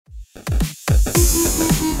Game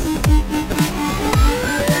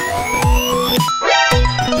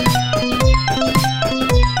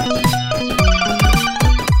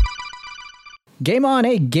on,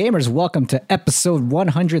 hey gamers, welcome to episode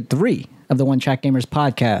 103 of the One Track Gamers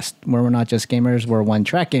podcast, where we're not just gamers, we're one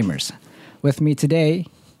track gamers. With me today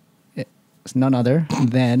is none other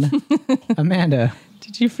than Amanda.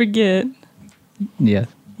 Did you forget? Yeah.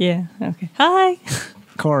 Yeah, okay. Hi.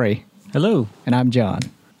 Corey. Hello. And I'm John.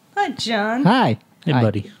 Hi, John. Hi. Hey, Hi.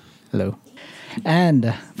 buddy. Hello.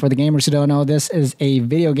 And for the gamers who don't know, this is a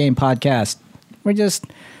video game podcast. We're just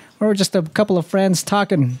a couple of friends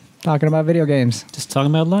talking about video games. Just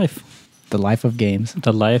talking about life. The life of games.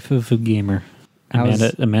 The life of a gamer.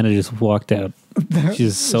 Amanda just walked out.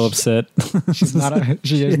 She's so upset. She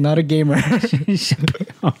is not a gamer. I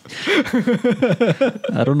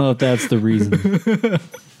don't know if that's the reason.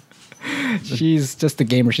 She's just a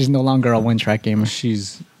gamer. She's no longer a one-track gamer.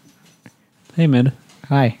 Hey, Amanda.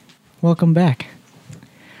 Hi. Welcome back.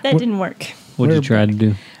 That didn't work. What did you try to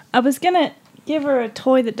do? I was going to give her a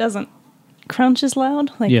toy that doesn't crunch as loud,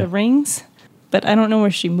 like the rings, but I don't know where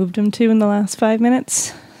she moved them to in the last 5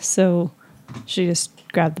 minutes, so she just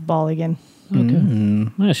grabbed the ball again.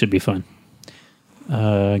 Okay. That should be fun.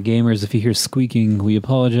 Gamers, if you hear squeaking, we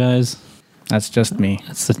apologize. That's just me.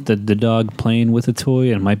 It's the dog playing with a toy,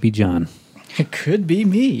 and it might be John. It could be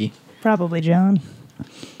me. Probably John.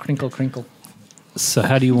 Crinkle, crinkle. So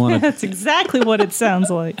how do you want to That's exactly what it sounds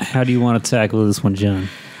like. how do you want to tackle this one, John?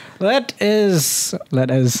 Let us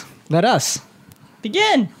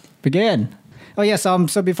Begin. begin. Oh yes.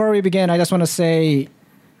 So before we begin, I just want to say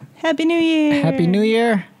Happy New Year. Happy New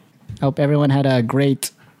Year. Hope everyone had a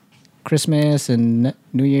great Christmas and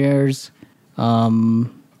New Year's.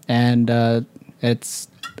 And it's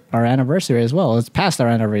our anniversary as well. It's past our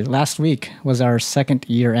anniversary. Last week was our 2nd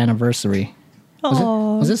year anniversary.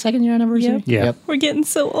 Was it 2nd year anniversary? Yep. Yeah. Yep. We're getting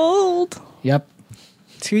so old. Yep.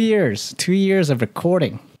 2 years. 2 years of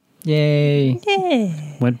recording. Yay.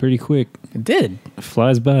 Yeah. Went pretty quick. It did. It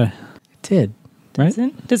flies by, It did.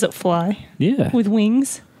 right? Does it fly Yeah. with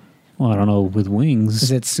wings Well, I don't know. With wings.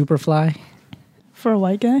 Is it Superfly? for a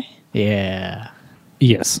white guy? Yeah.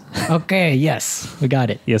 Yes. Okay, yes. We got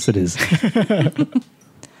it. Yes, it is.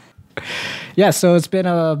 Yeah, so it's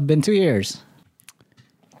been 2 years.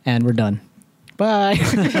 And we're done. Bye.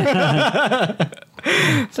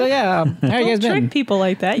 So yeah, how you guys Don't trick been? people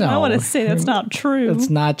like that. You No. might want to say that's not true. It's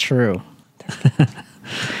not true.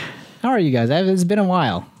 How are you guys? It's been a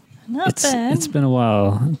while. Not bad. It's been a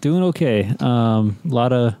while. Doing okay.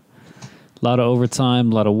 Lot of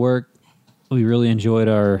overtime, a lot of work. We really enjoyed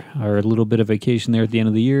our little bit of vacation there at the end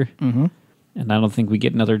of the year. Mm-hmm. And I don't think we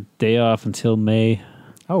get another day off until May.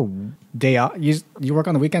 Oh, day off? You work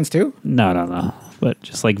on the weekends too? No. But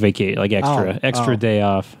just like extra day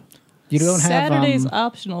off. You don't have Saturday's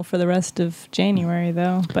optional for the rest of January,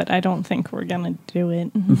 though, but I don't think we're going to do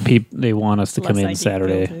it. They want us to come Unless I in get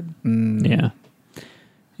Saturday. guilted. Yeah.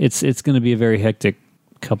 It's going to be a very hectic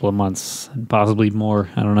couple of months, and possibly more.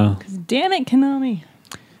 I don't know. Damn it, Konami.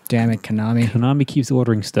 Damn it, Konami. Konami keeps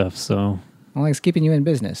ordering stuff, so Well, it's keeping you in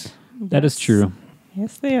business. that is true.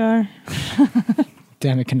 Yes, they are.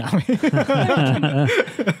 Damn it, Konami.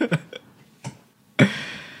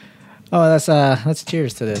 Oh, let's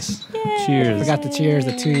cheers to this. Cheers. Forgot to cheers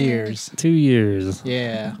the 2 years. 2 years.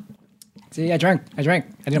 Yeah. See, I drank. I didn't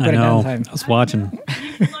I put it down know. in time. I was watching.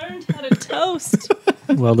 Learned how to toast.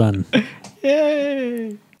 Well done.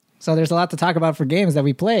 Yay! So there's a lot to talk about for games that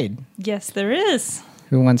we played. Yes, there is.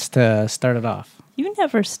 Who wants to start it off? You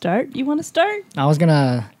never start. You want to start? I was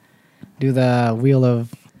gonna do the wheel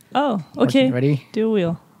of. Oh, okay. Ready? Do a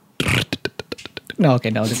wheel. No, okay,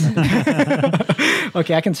 no.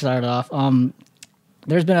 Okay, I can start it off.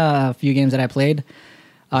 There's been a few games that I played.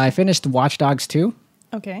 I finished Watch Dogs 2.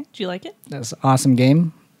 Okay. Do you like it? That's an awesome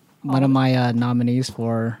game. One of my nominees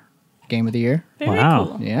for Game of the Year. Very Wow.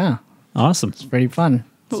 cool. Yeah, Awesome. it's pretty fun.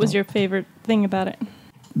 What was your favorite thing about it?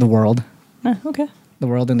 The world. Okay. The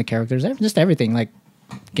world and the characters. Just everything. Like,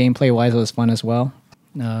 gameplay-wise, it was fun as well.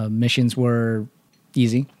 Missions were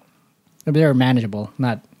easy. They were manageable.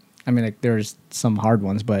 There's some hard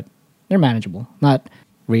ones, but they're manageable. Not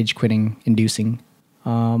rage-quitting, inducing.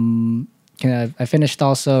 I finished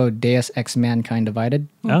also Deus Ex Mankind Divided.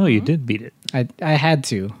 Oh, you did beat it. I had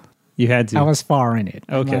to. You had to. I was far in it.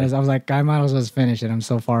 Okay. I was like, I might as well finish it. I'm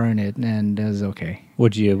so far in it, and it was okay.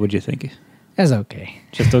 What'd you think? It's okay.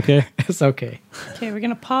 Just okay? It's okay. Okay, we're going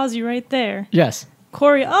to pause you right there. Yes.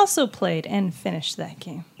 Corey also played and finished that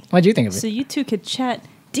game. What'd you think of it? So you two could chat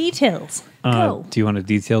details. Go. Do you want the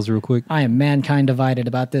details real quick? I am mankind divided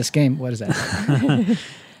about this game. What is that?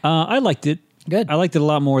 I liked it. Good. I liked it a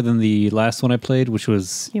lot more than the last one I played, which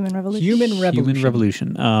was Human Revolution. Human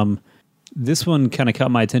Revolution. This one kind of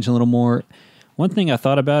caught my attention a little more. One thing I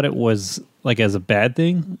thought about it was, like, as a bad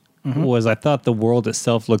thing, was I thought the world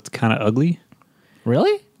itself looked kind of ugly.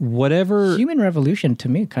 Really? Whatever. Human Revolution to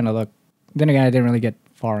me kind of looked. Then again, I didn't really get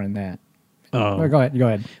far in that. Oh, Go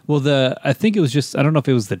ahead. well, I think it was just, I don't know if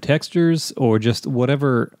it was the textures or just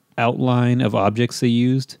whatever outline of objects they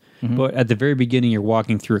used. But at the very beginning, you're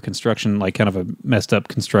walking through a construction, like kind of a messed up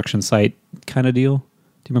construction site kind of deal.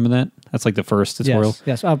 Do you remember that? That's like the first tutorial.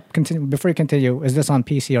 Yes. Continue. Before you continue, is this on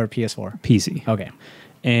PC or PS4? PC. Okay.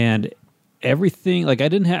 And everything, like I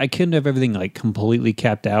couldn't have everything like completely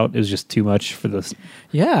capped out. It was just too much for this.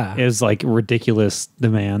 Yeah. It was like ridiculous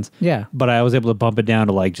demands. Yeah. But I was able to bump it down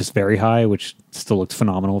to like just very high, which still looked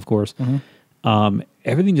phenomenal, of course.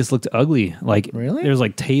 Everything just looked ugly. Like Really? There's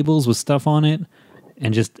like tables with stuff on it,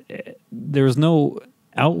 and just there was no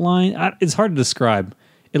outline. It's hard to describe.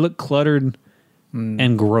 It looked cluttered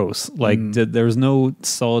and gross. Like there was no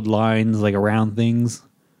solid lines like around things.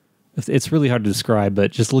 It's really hard to describe,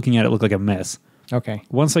 but just looking at it looked like a mess. Okay.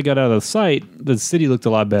 Once I got out of the site, the city looked a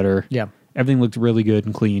lot better. Yeah. Everything looked really good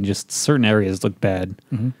and clean. Just certain areas looked bad.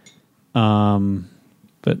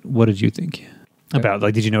 But what did you think about?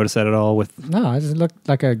 Like, did you notice that at all? With No, it just looked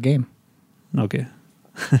like a game. okay,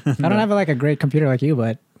 I don't have like a great computer like you,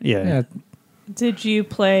 but yeah. Did you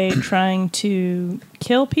play trying to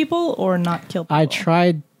kill people or not kill people? I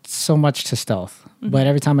tried so much to stealth, but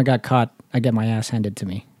every time I got caught, I get my ass handed to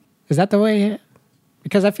me. Is that the way?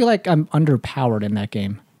 Because I feel like I'm underpowered in that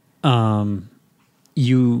game.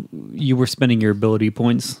 You were spending your ability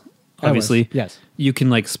points. Obviously, yes. You can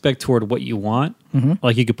like spec toward what you want.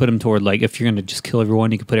 Like you could put them toward like if you're going to just kill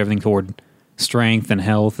everyone, you could put everything toward strength and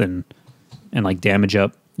health and like damage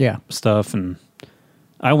up Yeah. stuff. And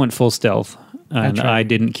I went full stealth, and tried. I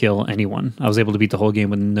didn't kill anyone. I was able to beat the whole game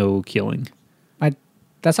with no killing.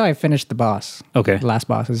 That's how I finished the boss. Okay. The last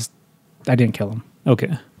boss is I didn't kill him.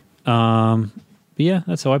 Okay. But yeah,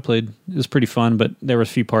 that's how I played. It was pretty fun, but there were a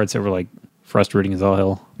few parts that were like frustrating as all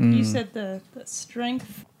hell. You said the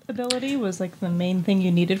strength ability was like the main thing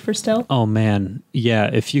you needed for stealth. Oh man,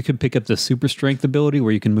 yeah. If you could pick up the super strength ability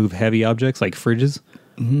where you can move heavy objects like fridges,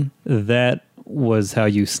 that was how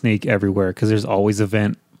you sneak everywhere because there's always a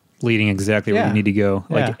vent leading exactly where Yeah. you need to go,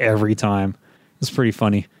 like every time. It's pretty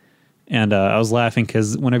funny. And I was laughing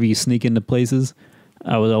because whenever you sneak into places,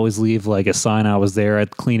 I would always leave like a sign I was there.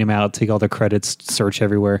 I'd clean them out, take all their credits, search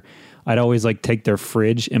everywhere. I'd always like take their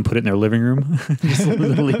fridge and put it in their living room, just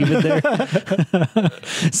leave it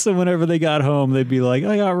there. So whenever they got home, they'd be like,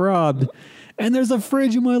 "I got robbed, and there's a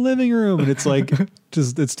fridge in my living room." And it's like,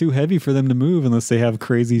 just it's too heavy for them to move unless they have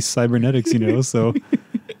crazy cybernetics, you know. So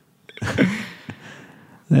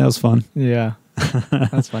that was fun. Yeah.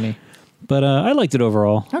 That's funny. But I liked it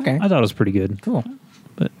overall. Okay. I thought it was pretty good. Cool.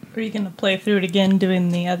 But Are you going to play through it again doing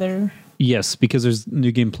the other? yes, because there's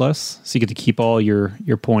New Game Plus, so you get to keep all your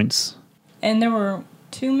points. And there were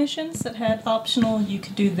 2 missions that had optional, you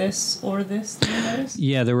could do this or this, did you notice?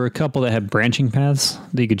 Yeah, there were a couple that had branching paths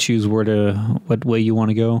that you could choose what way you want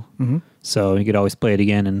to go. So you could always play it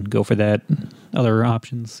again and go for that. Other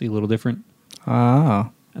options, see a little different.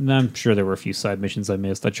 Oh. And I'm sure there were a few side missions I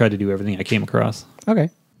missed. I tried to do everything I came across.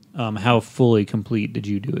 Okay. How fully complete did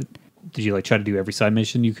you do it? Did you like try to do every side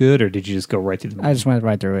mission you could, or did you just go right through the mission? I just went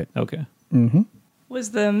right through it. Okay.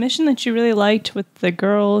 Was the mission that you really liked with the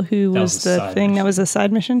girl who That was was a the side thing that mission. was a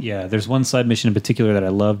side mission? Yeah, there's one side mission in particular that I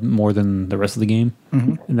loved more than the rest of the game,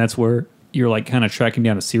 and that's where you're like kind of tracking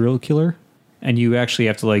down a serial killer, and you actually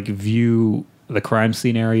have to like view the crime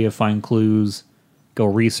scene area, find clues, go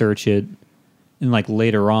research it, and like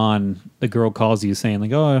later on, the girl calls you saying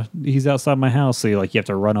like, "Oh, he's outside my house," so you have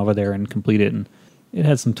to run over there and complete it, and it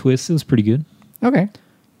had some twists. It was pretty good, Okay.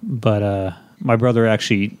 but my brother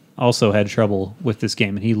actually also had trouble with this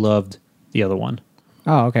game, and he loved the other one.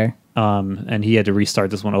 Oh, okay. And he had to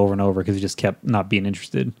restart this one over and over because he just kept not being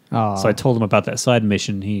interested. Oh. So I told him about that side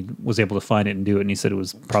mission. He was able to find it and do it, and he said it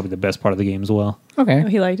was probably the best part of the game as well. Okay. Oh,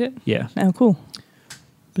 he liked it? Yeah. Oh, cool.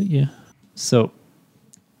 But yeah. So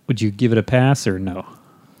would you give it a pass or no?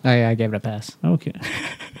 I gave it a pass. Okay.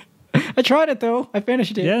 I tried it though. I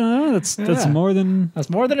finished it. Yeah, no, that's Yeah. more than That's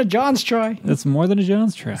more than a John's try. a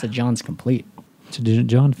John's try. It's a John's complete. Did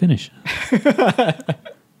John finish?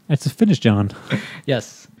 That's a finish, John.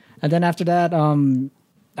 Yes. And then after that,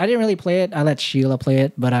 I didn't really play it. I let Sheila play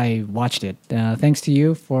it, but I watched it. Thanks to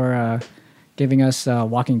you for giving us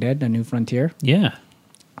Walking Dead: A New Frontier. Yeah.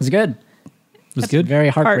 It's good. It was good. Very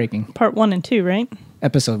heartbreaking. Part 1 and 2, right?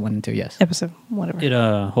 Episode 1 and 2, yes. Episode, whatever. It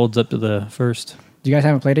holds up to the first. You guys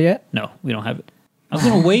haven't played it yet? No, we don't have it. I was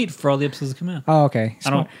going to wait for all the episodes to come out. Oh, okay. I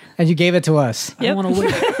don't- And you gave it to us. I don't want to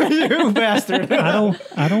wait. You bastard.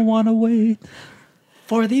 I don't want to wait.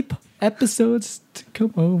 For the episodes to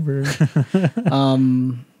come over.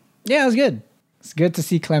 Yeah, it was good. It's good to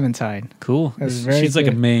see Clementine. Cool. That's very She's like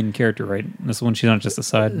a good. main character, right? This one, she's not just a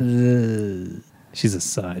side. She's a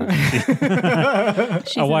side.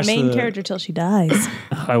 She's I the watched main the- character till she dies.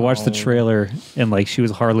 I watched the trailer and like she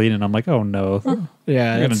was Harleen, and I'm like, oh no,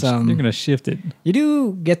 Yeah, they're it's gonna, they're gonna shift it. you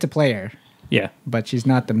do get to play her, Yeah, but she's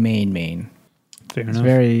not the main. fair It's enough.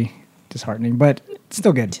 very disheartening, but it's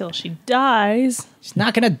still good. Till she dies. She's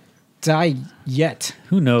not gonna die yet.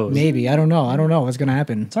 Who knows? Maybe I don't know. I don't know what's gonna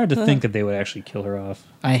happen. It's hard to think that they would actually kill her off.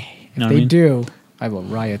 If know what I they mean? do, I will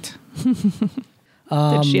riot.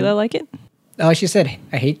 Did Sheila like it? Oh, she said,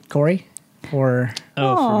 "I hate Corey," or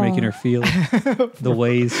Oh, for Aw. making her feel the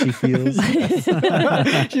ways she feels.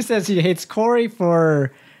 she says she hates Corey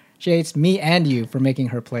for she hates me and you for making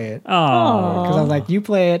her play it. Oh, Because I was like, you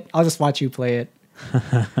play it, I'll just watch you play it.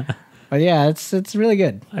 But yeah, it's really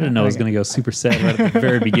good. I didn't know it was gonna go super sad right at the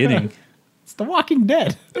very beginning. It's The Walking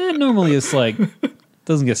Dead. Normally, it's like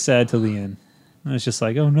doesn't get sad till the end. And it's just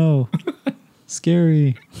like, oh no,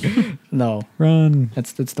 scary, No, run.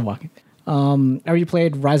 it's The Walking Dead. Have you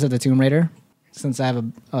played Rise of the Tomb Raider? Since I have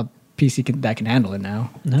a PC that can handle it now.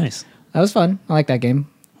 Nice. That was fun. I like that game.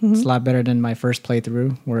 It's a lot better than my first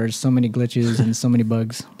playthrough, where there's so many glitches and so many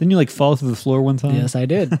bugs. Didn't you like fall through the floor one time? Yes, I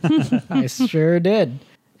did. I sure did.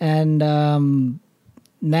 And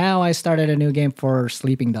now I started a new game for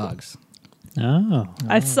Sleeping Dogs. Oh,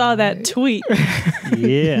 I saw that tweet.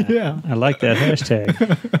 yeah. Yeah. I like that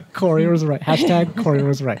hashtag. Corey was right. Hashtag Corey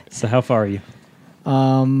was right. So how far are you?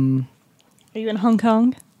 Are you in Hong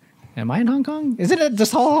Kong? Am I in Hong Kong? Isn't it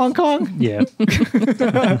just all Hong Kong? Yeah.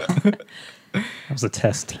 That was a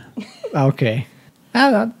test. Okay.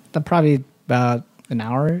 Probably about an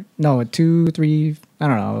hour. No, 2, 3. I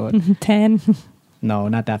don't know. 10. No,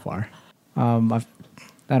 not that far. I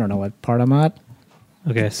don't know what part I'm at.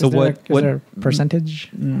 Okay, so Is there a percentage?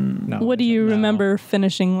 No. What do you remember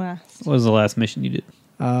finishing last? what was the last mission you did?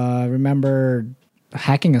 Remember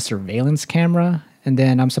hacking a surveillance camera, and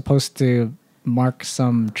then I'm supposed to mark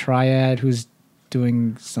some triad who's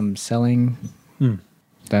doing some selling. I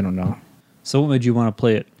don't know. So what made you want to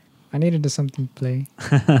play it? I needed something to play.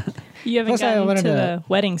 You haven't Plus, I gotten wanted to to- the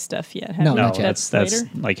wedding stuff yet, have No, you? not yet. that's later?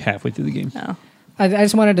 like halfway through the game. No. I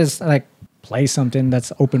just wanted to like play something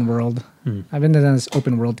that's open world. I've been on this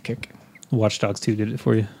open world kick. Watch Dogs 2 did it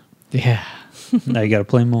for you. Yeah, Now you got to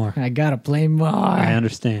play more. I gotta play more. I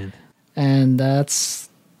understand. And that's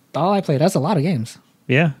all I played. That's a lot of games.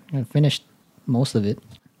 Yeah, I finished most of it.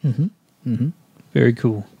 very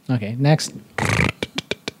cool. Okay, next.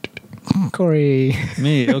 Corey.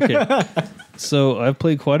 Me, okay. So I've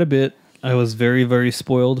played quite a bit. I was very, very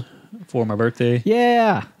spoiled for my birthday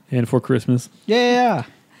Yeah. and for Christmas. Yeah.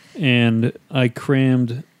 And I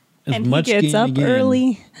crammed as And much he gets game up again.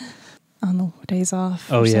 early on the days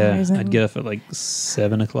off. Oh for some yeah, reason. I'd get up at like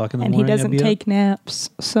 7 o'clock in the And he morning. I'd doesn't be up. take naps,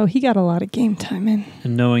 so he got a lot of game time in.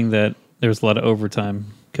 And knowing that there was a lot of overtime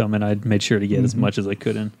coming, I'd made sure to get as much as I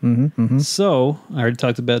could in. So I already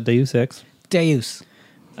talked about Deus Ex. Deus.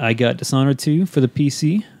 I got Dishonored 2 for the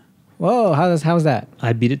PC. Whoa, how's that?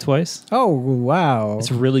 I beat it twice. Oh wow.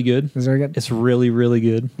 It's really good. Is there good? It's really, really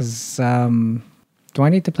good. Do I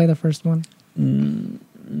need to play the first one?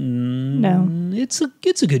 No. It's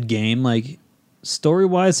a good game. Like story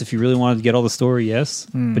wise, if you really wanted to get all the story, yes.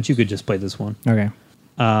 But you could just play this one. Okay.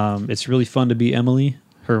 It's really fun to be Emily.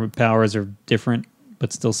 Her powers are different,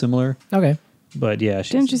 but still similar. Okay. But yeah,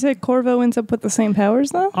 she's, Didn't you say Corvo ends up with the same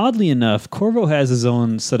powers, though? oddly enough, Corvo has his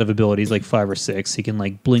own set of abilities, like 5 or 6. He can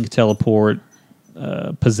like blink, teleport,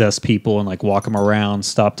 possess people, and like walk them around,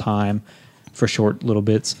 stop time for short little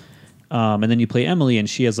bits. And then you play Emily, and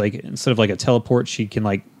she has like, instead of like a teleport, she can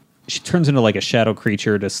like, she turns into like a shadow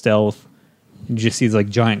creature to stealth. You just see like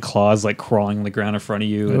giant claws like crawling on the ground in front of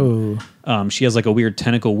you. And, she has like a weird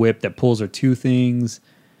tentacle whip that pulls her 2 things.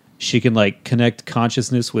 She can like connect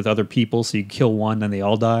consciousness with other people, so you kill one and they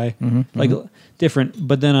all die. Like different.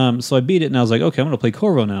 But then so I beat it and I was like, okay, I'm gonna play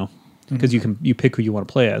Corvo now. Because you pick who you want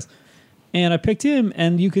to play as. And I picked him,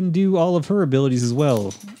 and you can do all of her abilities as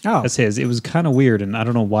well as his. It was kind of weird, and I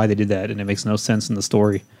don't know why they did that, and it makes no sense in the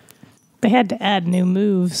story. They had to add new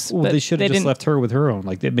moves. Well, but they should have just didn't- left her with her own.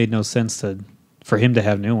 Like, it made no sense for him to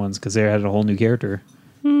have new ones, because they had a whole new character.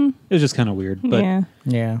 It was just kind of weird. But Yeah.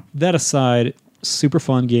 Yeah. that aside, super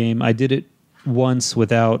fun game. I did it once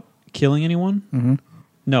without killing anyone.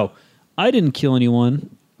 No, I didn't kill anyone.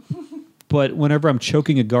 But whenever I'm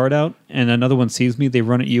choking a guard out and another one sees me, they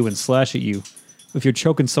run at you and slash at you. if you're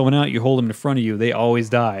choking someone out, you hold them in front of you, they always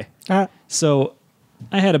die. So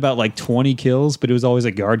I had about like 20 kills, but it was always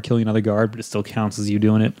a guard killing another guard, but it still counts as you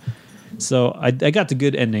doing it. So I got the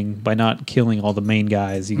good ending by not killing all the main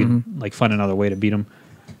guys. You can like find another way to beat them.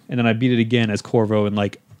 And then I beat it again as Corvo in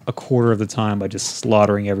like a quarter of the time by just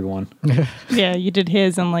slaughtering everyone. Yeah, you did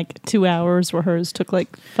his in like 2 hours, where hers took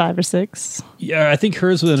like 5 or 6. Yeah, I think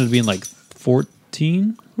hers ended up being like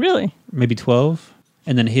 14. Really? Maybe 12.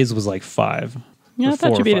 And then his was like 5. Yeah, Or I thought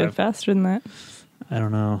 4 you or beat it 5. faster than that. I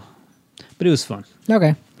don't know. But it was fun.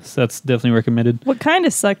 Okay. So that's definitely recommended. What kind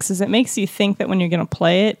of sucks is it makes you think that when you're going to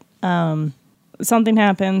play it, something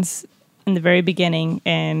happens in the very beginning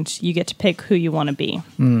and you get to pick who you want to be.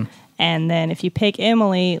 And then if you pick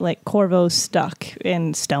Emily, like Corvo's stuck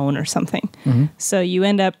in stone or something. So you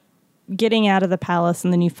end up getting out of the palace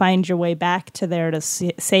and then you find your way back to there to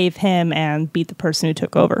save him and beat the person who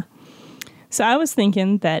took over. So I was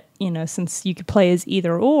thinking that, since you could play as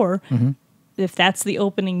either or, if that's the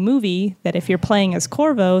opening movie, that if you're playing as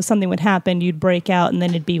Corvo, something would happen, you'd break out, and then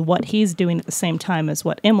it'd be what he's doing at the same time as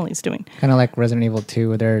what Emily's doing. Kind of like Resident Evil 2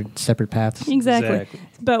 with their separate paths. Exactly.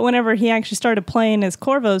 But whenever he actually started playing as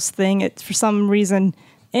Corvo's thing, it's for some reason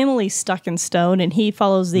Emily's stuck in stone, and he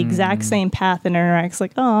follows the exact same path and interacts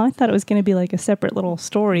like, oh, I thought it was going to be like a separate little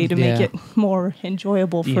story to make it more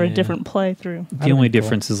enjoyable for a different playthrough. The only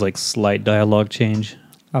difference is like slight dialogue change.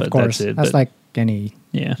 Of course. That's like any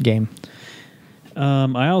game.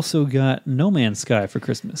 I also got No Man's Sky for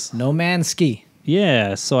Christmas. No Man's Ski.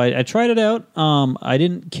 Yeah, so I tried it out. I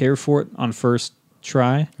didn't care for it on first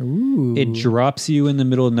try. Ooh. It drops you in the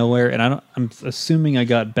middle of nowhere, and I'm assuming I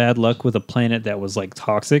got bad luck with a planet that was like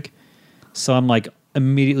toxic. So I'm like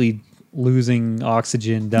immediately losing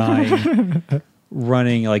oxygen, dying,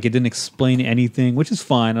 running. Like it didn't explain anything, which is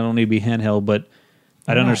fine. I don't need to be handheld, but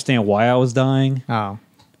I don't understand why I was dying. Oh.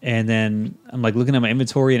 And then I'm like looking at my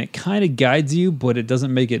inventory, and it kind of guides you, but it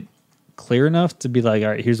doesn't make it clear enough to be like, all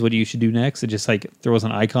right, here's what you should do next. It just like throws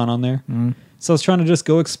an icon on there. So I was trying to just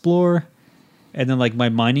go explore, and then like my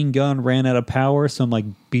mining gun ran out of power, so I'm like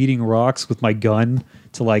beating rocks with my gun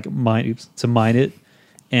to like mine it.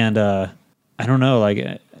 And I don't know,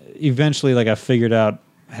 like eventually like I figured out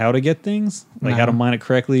how to get things, like how to mine it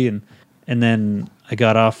correctly, and then I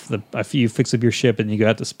got off you fix up your ship and you go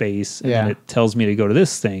out to space, and then it tells me to go to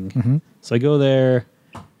this thing. So I go there,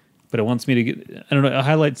 but it wants me to get, I don't know, I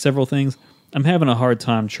highlight several things. I'm having a hard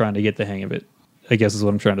time trying to get the hang of it, I guess is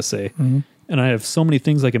what I'm trying to say. And I have so many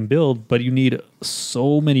things I can build, but you need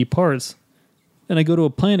so many parts. And I go to a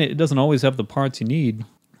planet, it doesn't always have the parts you need.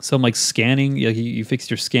 So I'm like scanning, you fix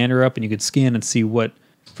your scanner up and you could scan and see what,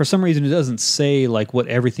 for some reason it doesn't say like what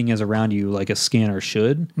everything is around you like a scanner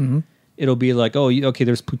should. It'll be like, oh, okay,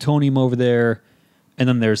 there's plutonium over there, and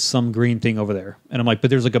then there's some green thing over there. And I'm like,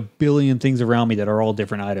 but there's like a billion things around me that are all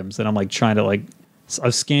different items. And I'm like trying to like,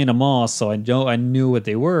 I've scanned them all, so I knew what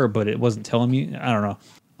they were, but it wasn't telling me. I don't know.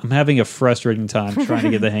 I'm having a frustrating time trying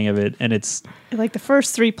to get the hang of it, and it's like the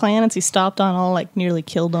first 3 planets he stopped on all like nearly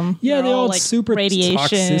killed him. Yeah, they all like super radiation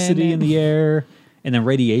toxicity in the air, and then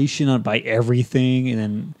radiation by everything,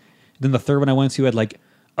 and then the third one I went to had like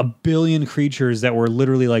a billion creatures that were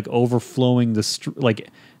literally like overflowing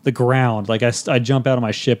the ground. Like I jump out of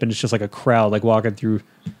my ship and it's just like a crowd like walking through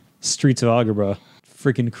streets of Agrabah.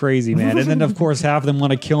 Freaking crazy, man. And then of course half of them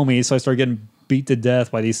want to kill me, so I start getting beat to death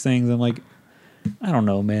by these things. I'm like, I don't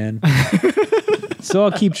know, man. So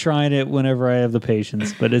I'll keep trying it whenever I have the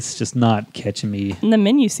patience, but it's just not catching me. And the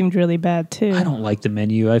menu seemed really bad too. I don't like the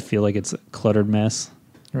menu. I feel like it's a cluttered mess.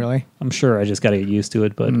 Really? I'm sure I just got to get used to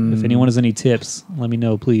it, but if anyone has any tips, let me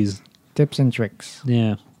know, please. Tips and tricks.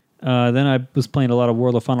 Yeah. Then I was playing a lot of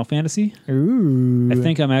World of Final Fantasy. Ooh. I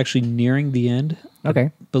think I'm actually nearing the end. Okay.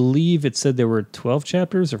 I believe it said there were 12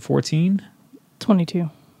 chapters or 14? 22.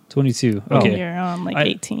 22. Oh, Okay. you're on like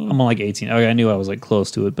 18. I'm on like 18. Okay, I knew I was like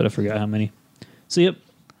close to it, but I forgot how many. So yep,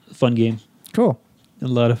 fun game. Cool. A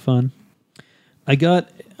lot of fun.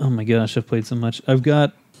 Oh my gosh, I've played so much. I've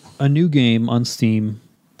got a new game on Steam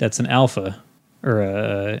that's an alpha or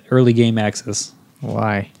a early game access.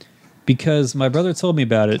 Why? Because my brother told me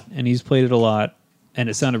about it and he's played it a lot and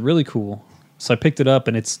it sounded really cool. So I picked it up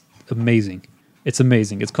and it's amazing. It's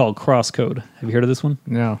amazing. It's called Crosscode. Have you heard of this one?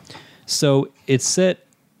 No. So it's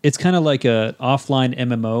kind of like a offline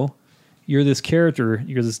MMO. You're this character,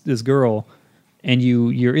 you're this girl, and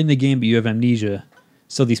you're in the game but you have amnesia.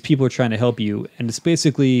 So these people are trying to help you, and it's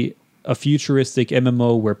basically a futuristic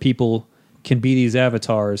MMO where people can be these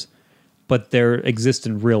avatars, but they exist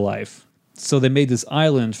in real life. So they made this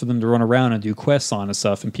island for them to run around and do quests on and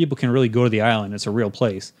stuff, and people can really go to the island. It's a real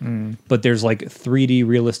place. But there's like 3D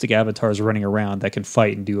realistic avatars running around that can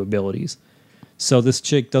fight and do abilities. So this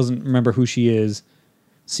chick doesn't remember who she is.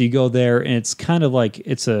 So you go there, and it's kind of like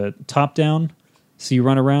it's a top-down. So you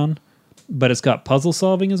run around, but it's got puzzle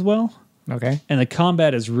solving as well. Okay. And the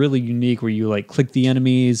combat is really unique, where you like click the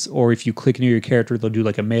enemies, or if you click near your character, they'll do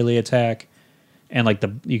like a melee attack, and like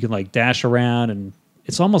you can like dash around, and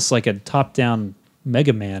it's almost like a top-down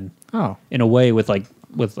Mega Man. Oh. In a way, with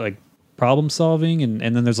problem solving, and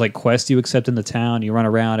then there's like quests you accept in the town. You run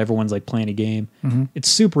around, everyone's like playing a game. Mm-hmm. It's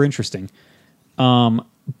super interesting.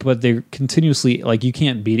 But they're continuously like you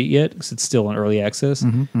can't beat it yet because it's still in early access.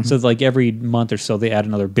 Mm-hmm, mm-hmm. So like every month or so they add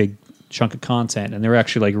another big chunk of content, and they're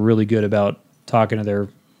actually like really good about talking to their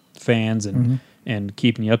fans and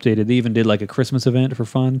keeping you updated. They even did like a Christmas event for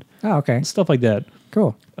fun. Oh, okay. Stuff like that.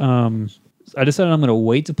 Cool. I decided I'm going to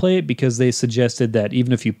wait to play it because they suggested that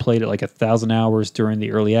even if you played it like 1,000 hours during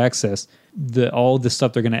the early access, all the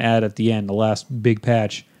stuff they're going to add at the end, the last big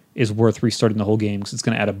patch, is worth restarting the whole game because it's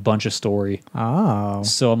going to add a bunch of story. Oh.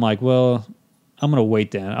 So I'm like, well, I'm going to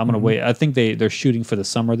wait then. I'm going to wait. I think they're shooting for the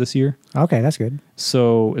summer this year. Okay, that's good.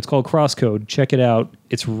 So it's called Crosscode. Check it out.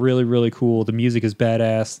 It's really, really cool. The music is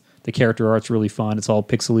badass. The character art's really fun. It's all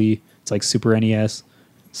pixely. It's like Super NES.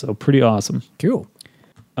 So pretty awesome. Cool.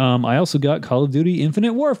 I also got Call of Duty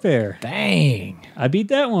Infinite Warfare. Dang. I beat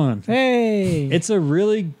that one. Hey. It's a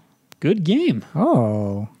really good game.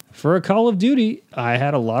 Oh. For a Call of Duty, I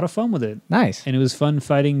had a lot of fun with it. Nice. And it was fun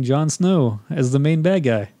fighting Jon Snow as the main bad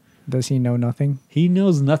guy. Does he know nothing? He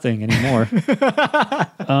knows nothing anymore.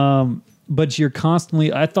 But you're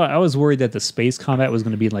constantly... I was worried that the space combat was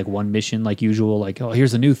going to be like one mission like usual. Like, oh,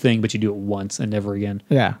 here's a new thing, but you do it once and never again.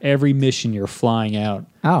 Yeah. Every mission, you're flying out.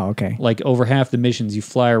 Oh, okay. Like, over half the missions, you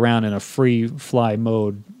fly around in a free fly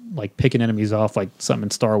mode, like picking enemies off like something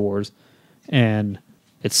in Star Wars. And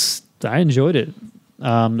I enjoyed it.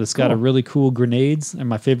 It's got a really cool grenades, and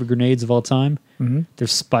my favorite grenades of all time. Mm-hmm. They're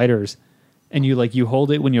spiders. And you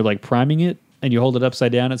hold it when you're like priming it, and you hold it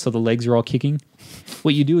upside down, and so the legs are all kicking.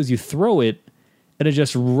 What you do is you throw it, and it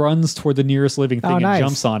just runs toward the nearest living thing and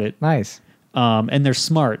jumps on it. Nice. And they're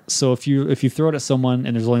smart. So if you throw it at someone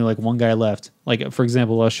and there's only like one guy left, like for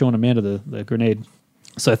example, I was showing Amanda the grenade.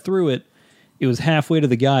 So I threw it. It was halfway to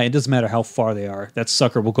the guy. It doesn't matter how far they are. That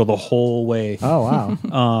sucker will go the whole way. Oh,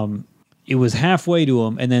 wow. It was halfway to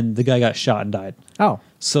him, and then the guy got shot and died. Oh.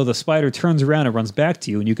 So the spider turns around and runs back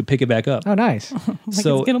to you, and you can pick it back up. Oh, nice. Like it's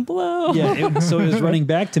going to blow. Yeah, so it was running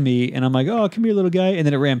back to me, and I'm like, oh, come here, little guy. And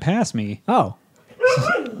then it ran past me. Oh.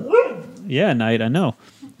 Yeah, Knight, I know.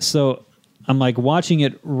 So I'm like watching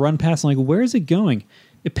it run past. I'm like, where is it going?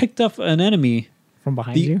 It picked up an enemy From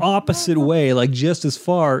behind the you? opposite way, like just as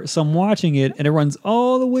far. So I'm watching it, and it runs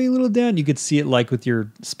all the way a little down. You could see it like with your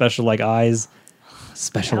special like eyes.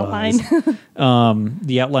 Special Outline. eyes.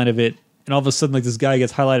 The outline of it. And all of a sudden, like this guy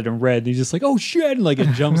gets highlighted in red. And he's just like, oh shit. And like it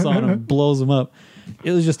jumps on him, blows him up.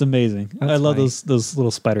 It was just amazing. That's I love funny. those little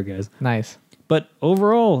spider guys. Nice. But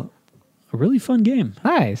overall, a really fun game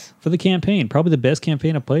Nice. for the campaign. Probably the best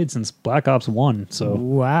campaign I've played since Black Ops 1. So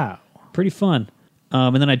Wow. pretty fun.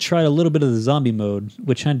 And then I tried a little bit of the zombie mode,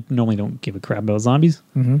 which I normally don't give a crap about zombies.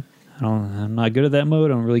 Mm-hmm. I'm not good at that mode.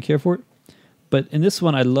 I don't really care for it. But in this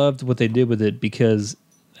one, I loved what they did with it because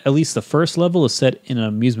at least the first level is set in an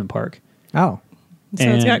amusement park. Oh. So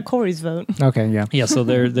it's got Corey's vote. Okay, yeah. Yeah, so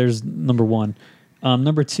there's number one.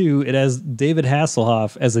 Number two, it has David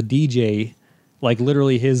Hasselhoff as a DJ, like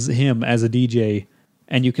literally him as a DJ,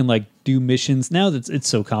 and you can like do missions. Now that it's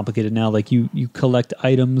so complicated now, like you collect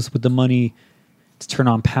items with the money to turn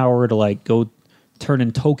on power to like go turn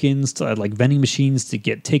in tokens to like vending machines to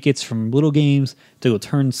get tickets from little games to go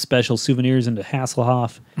turn special souvenirs into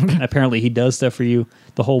Hasselhoff. And apparently he does stuff for you.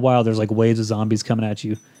 The whole while there's like waves of zombies coming at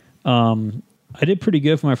you. I did pretty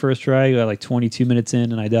good for my first try. I got like 22 minutes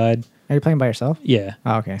in and I died. Are you playing by yourself? Yeah.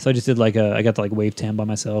 Oh, okay. So I just did like I got to like wave 10 by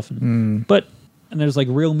myself. And, and there's like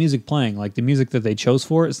real music playing. Like the music that they chose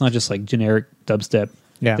for it's not just like generic dubstep.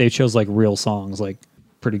 Yeah. They chose like real songs, like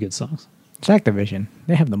pretty good songs. It's Activision.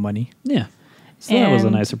 They have the money. Yeah. So that was a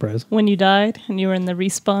And nice surprise. When you died and you were in the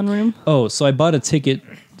respawn room, Oh, so I bought a ticket.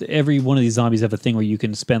 Every one of these zombies have a thing where you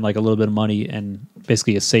can spend like a little bit of money and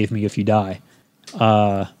basically it save me if you die.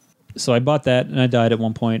 So I bought that and I died at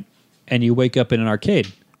one point, and you wake up in an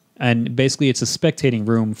arcade. And basically it's a spectating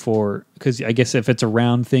room because I guess if it's a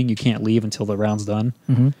round thing, you can't leave until the round's done.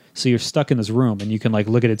 Mm-hmm. So you're stuck in this room and you can like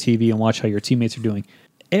look at a TV and watch how your teammates are doing.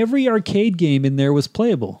 Every arcade game in there was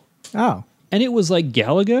playable. Oh. And it was like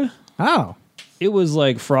Galaga. Oh. It was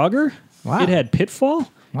like Frogger. Wow. It had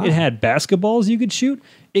Pitfall. Wow. It had basketballs you could shoot.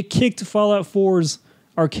 It kicked Fallout 4's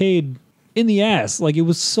arcade in the ass. Like, it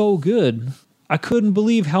was so good. I couldn't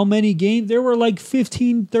believe how many games. There were like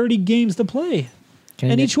 15, 30 games to play.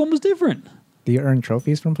 And each one was different. Do you earn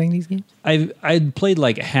trophies from playing these games? I played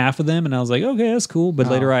like half of them, and I was like, okay, that's cool. But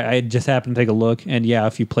later, I just happened to take a look, and yeah,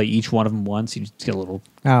 if you play each one of them once, you just get a little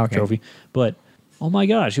trophy. But oh my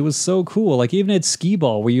gosh, it was so cool! Like even at skee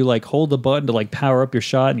ball, where you like hold the button to like power up your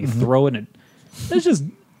shot, and you throw it, and it's just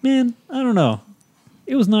man, I don't know.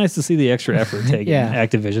 It was nice to see the extra effort taken in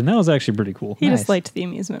Activision. That was actually pretty cool. He just liked the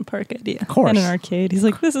amusement park idea. Of course. In an arcade. He's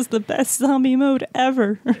like, this is the best zombie mode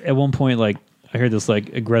ever. At one point, like I heard this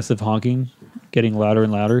like aggressive honking getting louder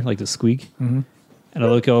and louder, like the squeak. And I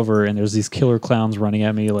look over and there's these killer clowns running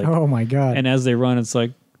at me. Like, oh my God. And as they run, it's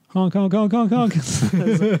like, honk, honk, honk, honk, honk.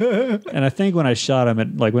 And I think when I shot him,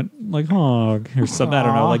 it like went like honk or something. I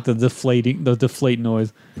don't know, like the deflate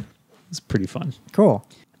noise. It's pretty fun. Cool.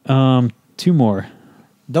 2 more.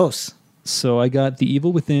 Dos. So I got The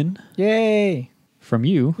Evil Within Yay. from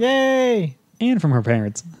you Yay. and from her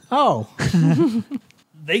parents. Oh.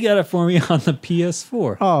 They got it for me on the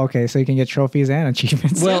PS4. Oh, okay. So you can get trophies and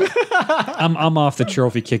achievements. Well, I'm off the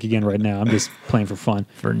trophy kick again right now. I'm just playing for fun.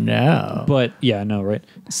 For now. But yeah, I know, right?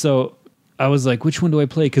 So I was like, which one do I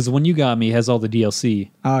play? Because the one you got me has all the DLC.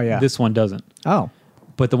 Oh, yeah. This one doesn't. Oh.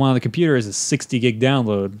 But the one on the computer is a 60 gig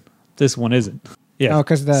download. This one isn't. Yeah. Oh,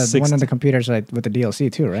 because the one on the computer's like with the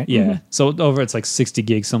DLC too, right? Yeah. So over it's like 60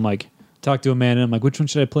 gigs. So I'm like, talk to Amanda. I'm like, which one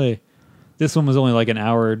should I play? This one was only like an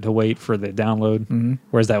hour to wait for the download,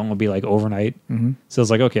 whereas that one would be like overnight. So I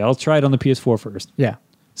was like, okay, I'll try it on the PS4 first. Yeah.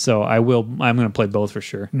 So I'm going to play both for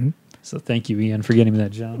sure. So thank you, Ian, for getting me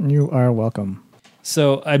that job. You are welcome.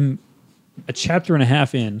 So I'm a chapter and a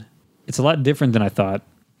half in. It's a lot different than I thought.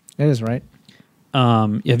 It is, right?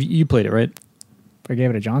 You played it, right? I gave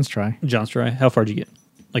it a John's try. John's try. How far did you get?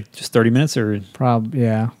 Like just 30 minutes, or do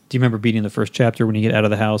Yeah. you remember beating the first chapter when you get out of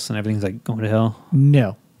the house and everything's like going to hell?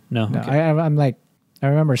 No. No. No. Okay. I'm like, I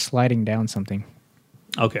remember sliding down something.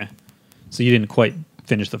 Okay. So you didn't quite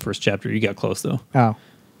finish the first chapter. You got close though. Oh.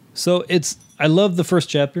 So I love the first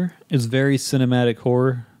chapter. It's very cinematic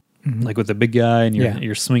horror, like with the big guy and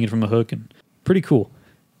you're swinging from a hook, and pretty cool.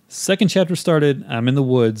 Second chapter started. I'm in the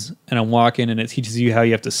woods and I'm walking, and it teaches you how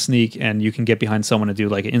you have to sneak, and you can get behind someone and do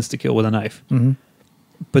like an insta kill with a knife. And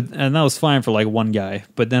that was fine for like one guy.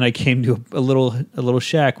 But then I came to a little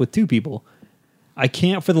shack with 2 people. I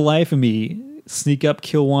can't for the life of me sneak up,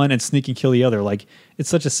 kill one, and sneak and kill the other. Like it's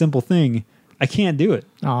such a simple thing. I can't do it.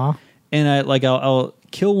 Aw. And I'll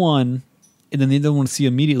kill one, and then the other one will see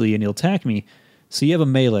immediately, and he'll attack me. So you have a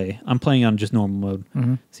melee. I'm playing on just normal mode.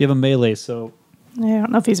 So you have a melee. So I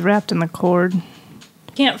don't know if he's wrapped in the cord.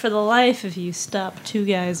 Can't for the life of you stop 2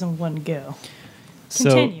 guys in one go.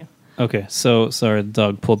 Continue. Okay. So sorry, the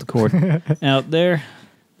dog pulled the cord out there.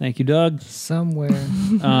 Thank you, dog. Somewhere.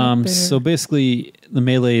 So basically, the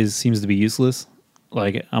melee seems to be useless.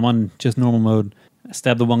 Like I'm on just normal mode. I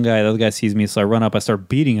stab the one guy. The other guy sees me, so I run up. I start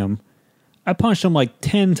beating him. I punched him like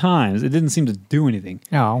 10 times. It didn't seem to do anything.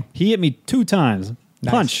 Oh. He hit me 2 times.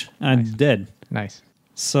 Nice. Punch. And I'm dead. Nice.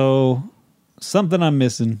 So something I'm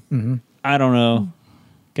missing. I don't know.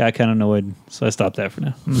 Got kind of annoyed, so I stopped that for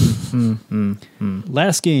now.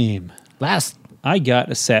 Last game. I got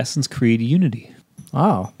Assassin's Creed Unity.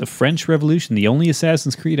 Oh. The French Revolution. The only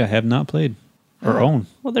Assassin's Creed I have not played or own.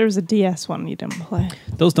 Well, there was a DS one you didn't play.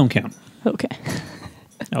 Those don't count. Okay.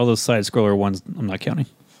 All those side-scroller ones, I'm not counting.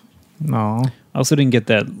 No. I also didn't get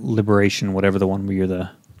that Liberation, whatever the one where you're the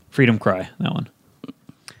Freedom Cry, that one.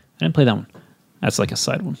 I didn't play that one. That's like a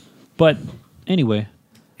side one. But anyway,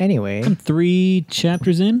 I'm 3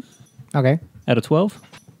 chapters in Okay. out of 12.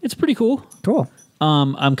 It's pretty cool. Cool.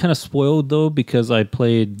 I'm kind of spoiled though because I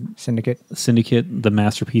played Syndicate. Syndicate, the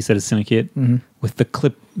masterpiece that is Syndicate, with the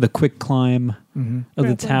quick climb of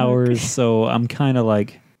the towers. So I'm kind of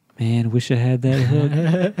like, man, I wish I had that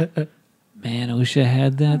hook. Man, I wish I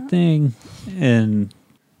had that thing. And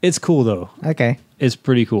it's cool though. Okay. It's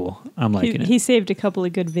pretty cool. I'm liking it. He saved a couple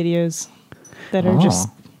of good videos that are just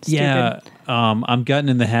stupid. Yeah, I'm gotten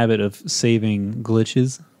in the habit of saving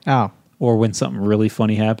glitches Oh. or when something really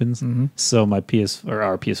funny happens. So my our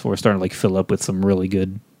PS4 is starting to like fill up with some really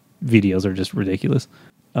good videos are just ridiculous.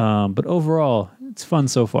 But overall, it's fun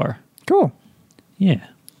so far. Cool. Yeah.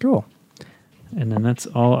 Cool. And then that's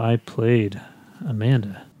all I played.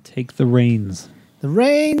 Amanda, take the reins. The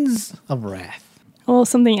Reigns of Wrath. Well,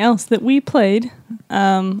 something else that we played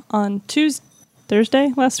on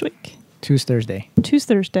Thursday last week. Thursday.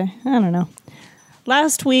 Thursday. I don't know.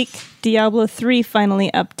 Last week, Diablo 3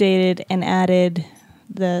 finally updated and added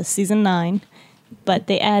the Season 9, but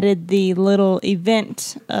they added the little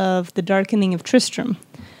event of the Darkening of Tristram,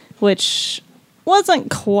 which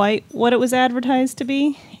wasn't quite what it was advertised to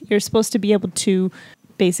be. You're supposed to be able to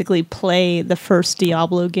basically play the first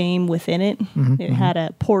Diablo game within it. It had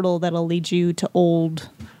a portal that'll lead you to old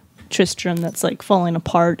Tristram that's like falling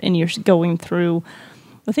apart, and you're going through,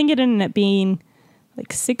 I think it ended up being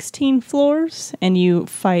like 16 floors, and you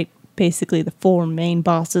fight basically the 4 main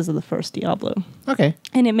bosses of the first Diablo. Okay.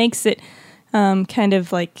 And it makes it kind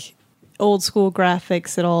of like old school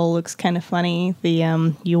graphics. It all looks kind of funny.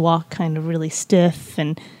 The you walk kind of really stiff,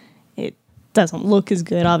 and it doesn't look as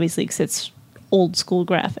good, obviously, because it's old school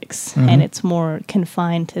graphics, and it's more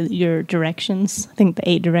confined to your directions. I think the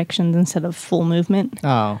 8 directions instead of full movement.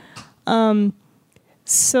 Oh.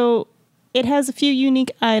 So it has a few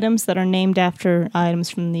unique items that are named after items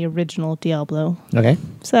from the original Diablo. Okay.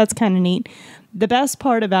 So that's kind of neat. The best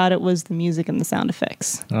part about it was the music and the sound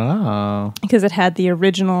effects, Oh. because it had the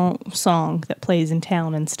original song that plays in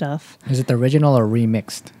town and stuff. Is it the original or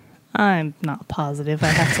remixed? I'm not positive. I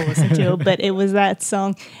have to listen to it, but it was that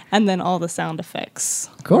song, and then all the sound effects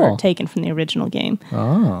Cool. were taken from the original game.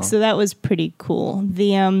 Oh. So that was pretty cool.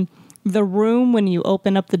 The room, when you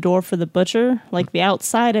open up the door for the butcher, like the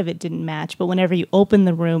outside of it didn't match, but whenever you open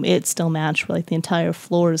the room, it still matched. Like the entire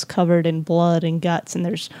floor is covered in blood and guts, and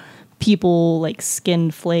there's people like skin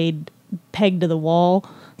flayed, pegged to the wall.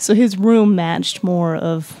 So his room matched more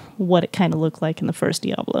of what it kind of looked like in the first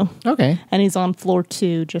Diablo. Okay. And he's on floor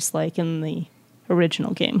 2, just like in the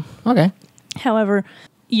original game. Okay. However,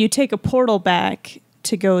 you take a portal back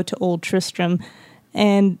to go to Old Tristram,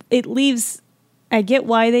 and it leaves... I get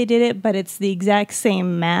why they did it, but it's the exact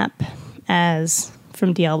same map as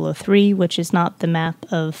from Diablo 3, which is not the map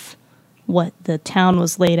of what the town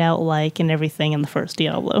was laid out like and everything in the first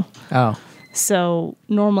Diablo. Oh. So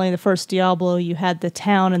normally the first Diablo, you had the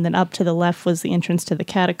town, and then up to the left was the entrance to the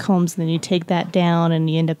catacombs, and then you take that down and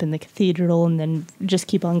you end up in the cathedral, and then just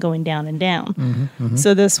keep on going down and down.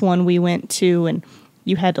 So this one we went to, and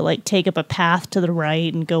you had to like take up a path to the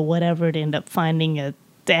right and go whatever to end up finding a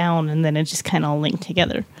down, and then it just kind of all linked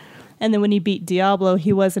together. And then when you beat Diablo,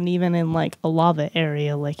 he wasn't even in like a lava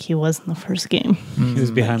area like he was in the first game. He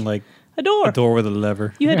was behind like A door. a door with a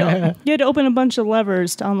lever. You had to open a bunch of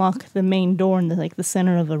levers to unlock the main door in the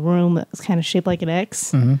center of the room that was kind of shaped like an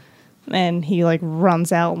X. And he like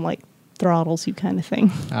runs out and like throttles you, kind of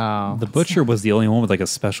thing. Oh. The butcher was the only one with like a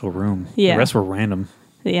special room. Yeah. The rest were random.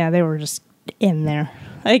 Yeah, they were just in there.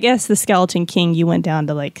 I guess the Skeleton King, you went down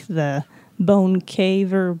to like the bone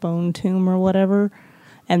cave or bone tomb or whatever,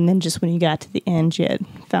 and then just when you got to the end, you had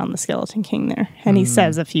found the Skeleton King there, and he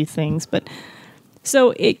says a few things. But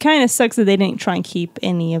so it kind of sucks that they didn't try and keep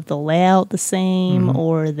any of the layout the same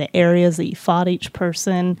or the areas that you fought each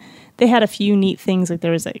person. They had a few neat things, like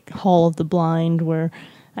there was like Hall of the Blind, where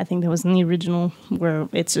I think that was in the original, where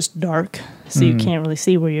it's just dark, so you can't really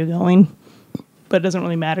see where you're going, but it doesn't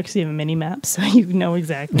really matter because you have a mini map, so you know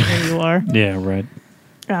exactly where you are. Yeah, right.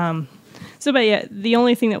 So, but yeah, the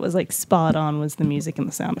only thing that was like spot on was the music and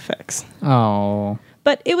the sound effects. Oh.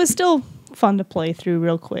 But it was still fun to play through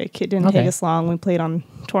real quick. It didn't take us long. We played on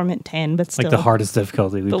Torment 10, but still. Like the hardest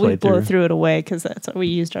difficulty we but we played blew through. through it away because that's how we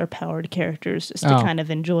used our powered characters, just to Oh. kind of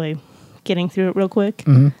enjoy getting through it real quick.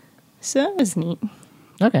 So that was neat.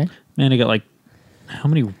 Okay. Man, I got like, how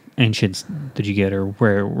many ancients did you get, or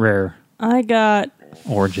rare I got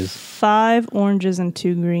oranges? 5 oranges and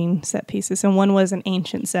 2 green set pieces, and one was an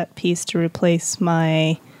ancient set piece to replace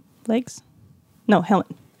my legs. No, helmet.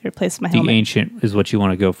 Replace my The helmet. ancient is what you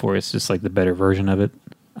want to go for. It's just like the better version of it.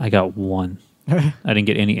 I got 1. I didn't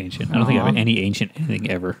get any ancient. I don't think I have any ancient anything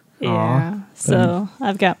ever. Yeah. So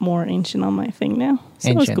I've got more ancient on my thing now. So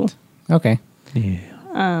that was cool. Okay.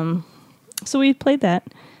 Yeah. So we played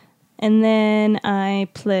that. And then I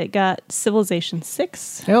got Civilization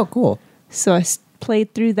 6. Oh, cool. So I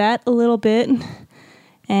played through that a little bit.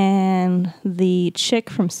 And the chick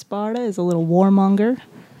from Sparta is a little warmonger.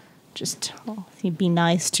 Just, you'd be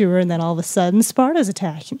nice to her, and then all of a sudden, Sparta's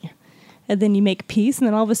attacking you. And then you make peace, and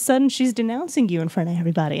then all of a sudden, she's denouncing you in front of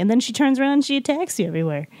everybody. And then she turns around and she attacks you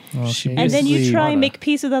everywhere. Well, She- And then you Basically, try and make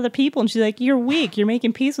peace with other people, and she's like, "You're weak. You're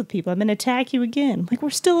making peace with people. I'm going to attack you again." I'm like, we're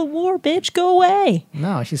still at war, bitch. Go away.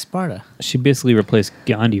 No, she's Sparta. She basically replaced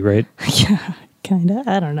Gandhi, right? Yeah, kind of.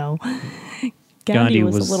 I don't know. Gandhi Gandhi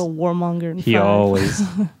was was- a little warmonger in He 5. always...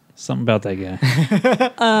 Something about that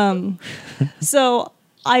guy. So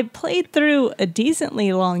I played through a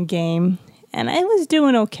decently long game, and I was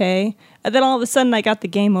doing okay. And then all of a sudden, I got the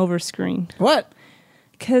game over screen. What?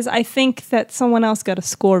 Because I think that someone else got a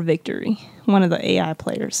score victory, one of the AI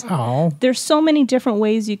players. Oh. There's so many different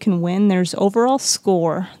ways you can win. There's overall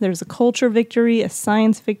score. There's a culture victory, a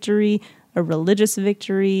science victory, a religious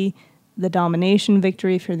victory, the domination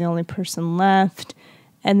victory if you're the only person left.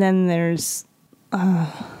 And then there's, I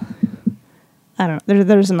I don't know.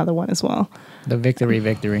 There's another one as well. The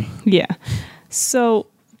victory. Yeah. So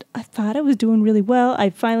I thought I was doing really well. I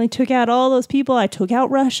finally took out all those people. I took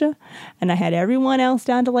out Russia, and I had everyone else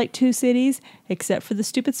down to like 2 cities, except for the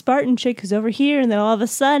stupid Spartan chick who's over here. And then all of a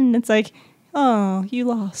sudden, it's like, oh, you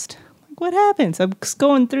lost. Like, what happened? So I'm just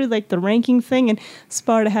going through like the ranking thing, and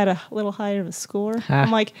Sparta had a little higher of a score.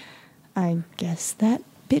 I'm like, I guess that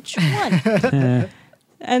bitch won.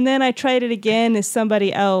 And then I tried it again as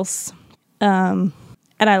somebody else, and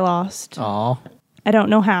I lost. Oh. I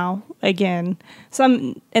don't know how, again.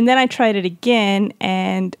 And then I tried it again,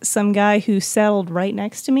 and some guy who settled right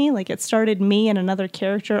next to me, like it started me and another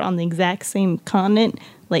character on the exact same continent,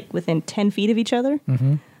 like within 10 feet of each other.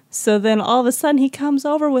 Mm-hmm. So then all of a sudden he comes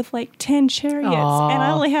over with like 10 chariots, and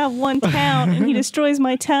I only have 1 town, and he destroys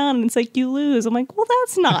my town, and it's like, you lose. I'm like, well,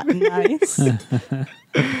 that's not nice.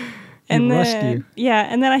 And rushed then, you. yeah,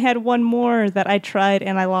 and then I had one more that I tried,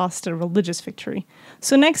 and I lost a religious victory.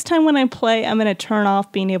 So next time when I play, I'm going to turn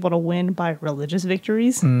off being able to win by religious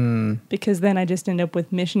victories, because then I just end up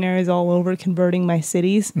with missionaries all over converting my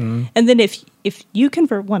cities. And then if you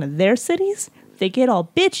convert one of their cities, they get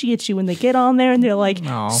all bitchy at you when they get on there, and they're like,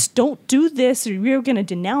 don't do this, or we're going to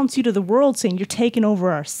denounce you to the world saying you're taking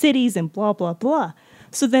over our cities and blah, blah, blah.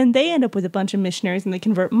 So then they end up with a bunch of missionaries, and they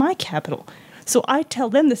convert my capital. So I tell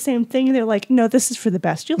them the same thing, and they're like, no, this is for the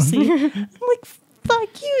best. You'll see. I'm like,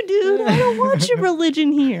 fuck you, dude. I don't want your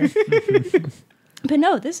religion here. But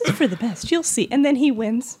no, this is for the best. You'll see. And then he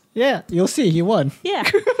wins. Yeah, you'll see. He won. Yeah.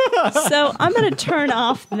 So I'm going to turn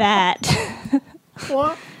off that.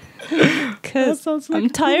 What? Because I'm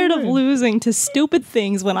tired of losing to stupid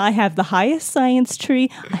things when I have the highest science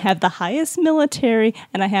tree, I have the highest military,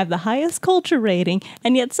 and I have the highest culture rating,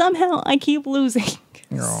 and yet somehow I keep losing.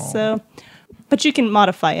 So, but you can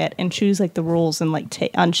modify it and choose like the rules and like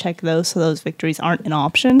uncheck those so those victories aren't an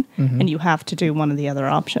option, and you have to do one of the other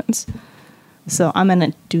options. So I'm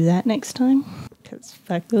gonna do that next time because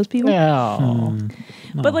fuck those people. Yeah.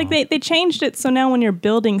 But like they changed it so now when you're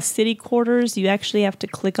building city quarters, you actually have to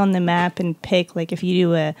click on the map and pick, like if you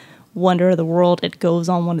do a wonder of the world, it goes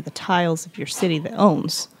on one of the tiles of your city that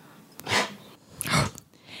owns.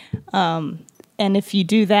 And if you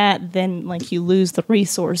do that, then like you lose the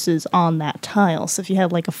resources on that tile. So if you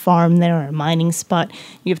have like a farm there or a mining spot,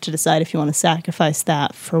 you have to decide if you want to sacrifice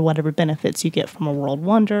that for whatever benefits you get from a world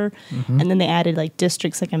wonder. And then they added like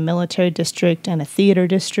districts, like a military district and a theater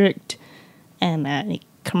district and a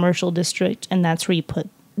commercial district. And that's where you put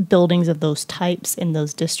buildings of those types in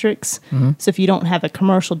those districts. So if you don't have a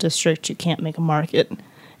commercial district, you can't make a market.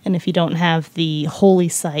 And if you don't have the holy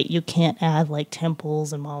site, you can't add like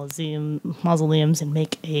temples and mausoleums and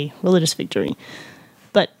make a religious victory.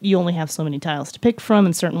 But you only have so many tiles to pick from,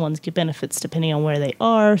 and certain ones get benefits depending on where they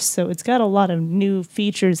are. So it's got a lot of new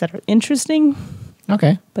features that are interesting,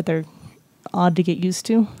 Okay. but they're odd to get used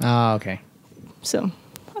to. Oh, okay. So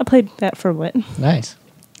I played that for a bit. Nice.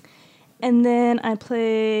 And then I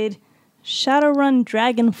played Shadowrun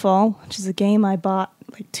Dragonfall, which is a game I bought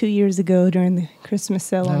like 2 years ago during the Christmas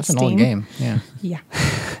sale on That's Steam. an old game. Yeah. Yeah.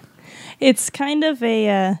 It's kind of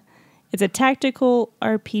it's a tactical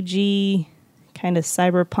RPG, kind of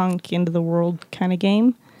cyberpunk into the world kind of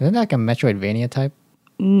game. Isn't that like a Metroidvania type?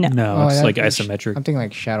 No. No, it's that- like isometric. I'm thinking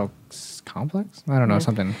like Shadow Complex. I don't know,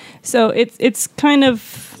 something. So it's kind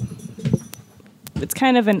of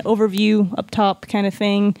an overview up top kind of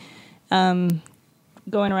thing.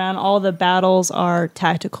 Going around, all the battles are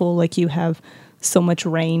tactical, like you have so much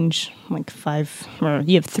range, like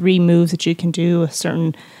you have 3 moves that you can do, a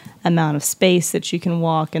certain amount of space that you can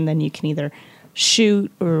walk, and then you can either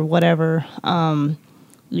shoot or whatever.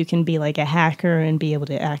 You can be like a hacker and be able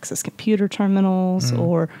to access computer terminals,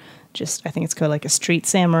 or just, I think it's called like a street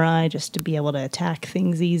samurai, just to be able to attack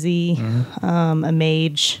things easy. A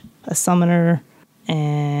mage, a summoner,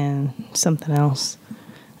 and something else.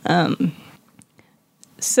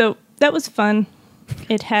 So that was fun.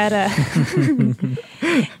 It had a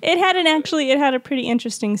it had a pretty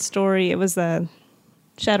interesting story. It was a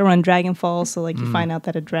Shadowrun Dragonfall, so like you find out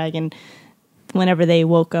that a dragon, whenever they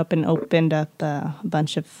woke up and opened up a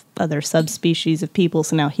bunch of other subspecies of people,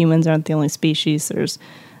 so now humans aren't the only species. There's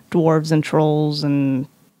dwarves and trolls and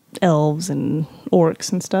elves and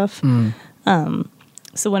orcs and stuff.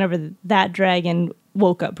 So whenever that dragon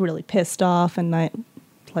woke up really pissed off and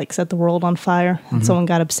like set the world on fire, and someone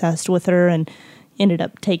got obsessed with her and ended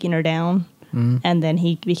up taking her down. And then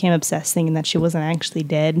he became obsessed thinking that she wasn't actually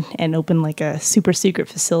dead and opened like a super secret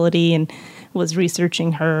facility and was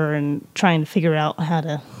researching her and trying to figure out how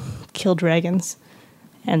to kill dragons.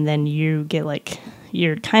 And then you get like,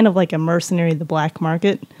 you're kind of like a mercenary of the black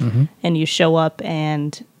market, and you show up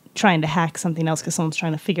and trying to hack something else because someone's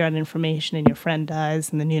trying to figure out information and your friend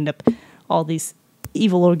dies, and then you end up all these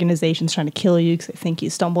evil organizations trying to kill you because they think you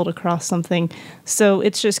stumbled across something. So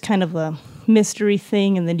it's just kind of a mystery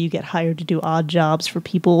thing, and then you get hired to do odd jobs for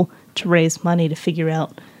people to raise money to figure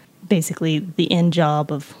out basically the end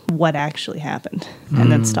job of what actually happened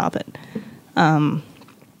and then stop it.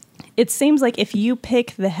 It seems like if you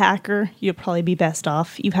pick the hacker, you'll probably be best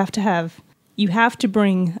off. You have to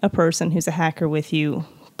bring a person who's a hacker with you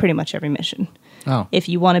pretty much every mission. Oh. If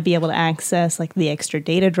you want to be able to access like the extra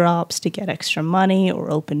data drops to get extra money or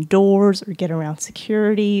open doors or get around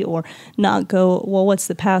security or not go, well, what's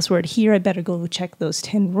the password here? I better go check those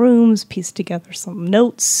 10 rooms, piece together some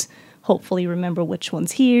notes, hopefully remember which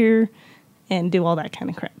one's here, and do all that kind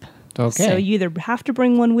of crap. Okay. So you either have to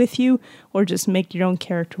bring one with you or just make your own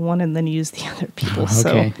character one and then use the other people. Okay.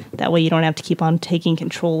 So that way you don't have to keep on taking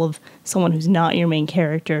control of someone who's not your main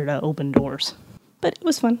character to open doors. But it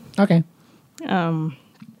was fun. Okay.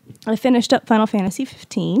 I finished up Final Fantasy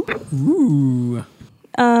 15. Ooh.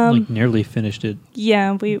 Like nearly finished it.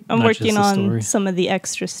 Yeah, I'm Not working just the on story. some of the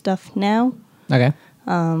extra stuff now Okay.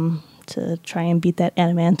 to try and beat that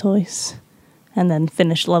Adamantoise. And then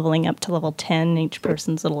finish leveling up to level 10, each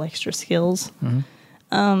person's little extra skills.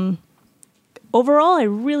 Overall, I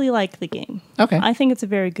really like the game. Okay. I think it's a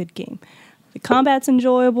very good game. The combat's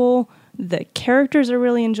enjoyable. The characters are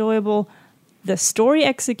really enjoyable. The story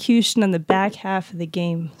execution in the back half of the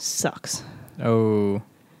game sucks. Oh.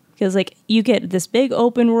 Because, like, you get this big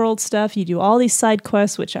open world stuff. You do all these side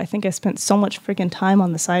quests, which I think I spent so much freaking time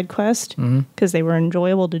on the side quest because they were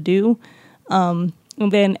enjoyable to do. And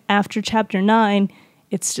then after chapter 9,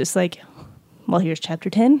 it's just like, well, here's chapter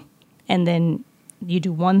 10. And then you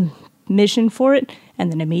do one mission for it.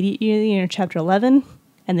 And then immediately you're in chapter 11.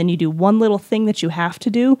 And then you do one little thing that you have to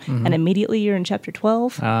do. And immediately you're in chapter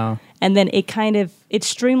 12. Oh. And then it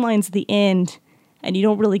streamlines the end. And you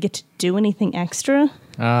don't really get to do anything extra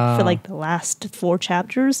for like the last 4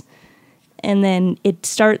 chapters. And then it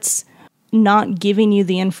starts not giving you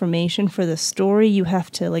the information for the story. You have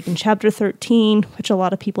to, like in chapter 13, which a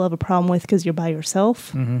lot of people have a problem with because you're by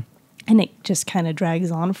yourself. And it just kind of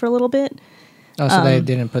drags on for a little bit. Oh, so they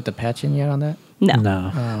didn't put the patch in yet on that?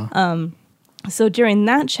 No. So during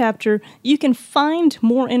that chapter, you can find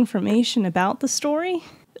more information about the story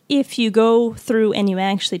if you go through and you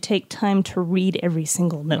actually take time to read every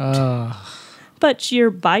single note. But you're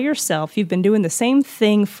by yourself. You've been doing the same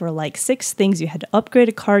thing for like 6 things. You had to upgrade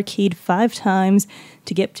a car key 5 times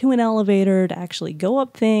to get to an elevator to actually go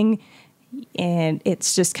up thing. And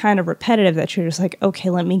it's just kind of repetitive that you're just like, okay,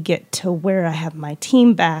 let me get to where I have my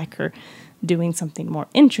team back or doing something more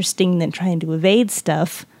interesting than trying to evade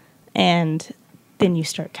stuff. And then you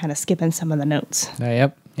start kind of skipping some of the notes.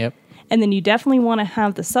 Yep. And then you definitely want to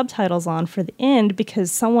have the subtitles on for the end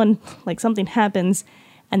because something happens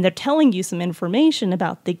and they're telling you some information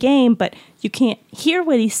about the game, but you can't hear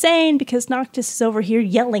what he's saying because Noctis is over here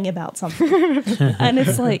yelling about something. And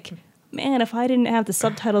it's like, man, if I didn't have the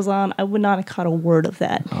subtitles on, I would not have caught a word of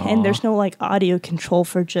that. And there's no like audio control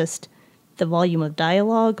for just the volume of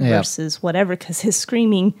dialogue versus whatever, because his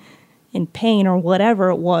screaming in pain or whatever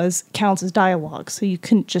it was counts as dialogue. So you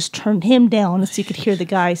couldn't just turn him down so you could hear the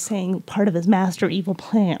guy saying part of his master evil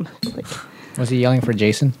plan. Like, Was he yelling for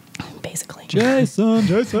Jason? basically. Jason.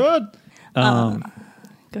 Go ahead.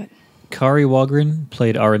 Kari Wagren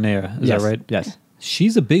played Aranea. Is that right? Yes.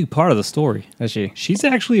 She's a big part of the story. Is she? She's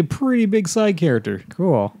actually a pretty big side character.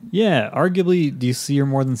 Cool. Yeah, arguably, do you see her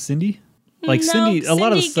more than Cindy? Like No, Cindy, a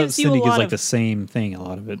lot of Cindy stuff gives you Cindy a gives lot like of- the same thing. A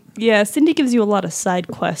lot of it, Yeah, Cindy gives you a lot of side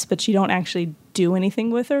quests, but you don't actually do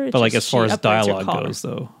anything with her. It's but like just as far she as upgrades your dialogue car. goes,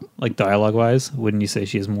 though, like dialogue wise, wouldn't you say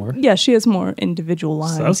she has more? Yeah, she has more individual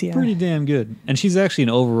lines. So that's yeah. pretty damn good, and she's actually an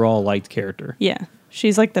overall liked character. Yeah,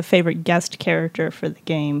 she's like the favorite guest character for the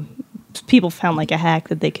game. People found like a hack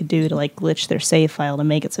that they could do to like glitch their save file to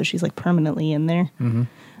make it so she's like permanently in there. And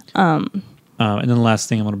then the last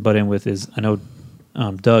thing I'm going to butt in with is I know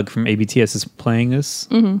Doug from ABTS is playing this.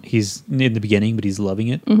 He's in the beginning, but he's loving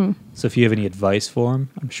it. So if you have any advice for him,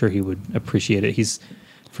 I'm sure he would appreciate it. He's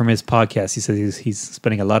from his podcast. He says he's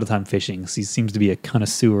spending a lot of time fishing. So he seems to be a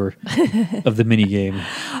connoisseur of the mini game.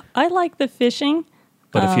 I like the fishing.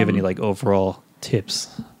 But if you have any like overall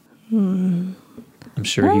tips, I'm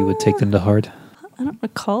sure he would take them to heart. I don't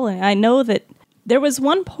recall it. I know that there was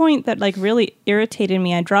one point that like really irritated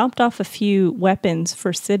me. I dropped off a few weapons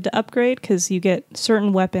for Sid to upgrade because you get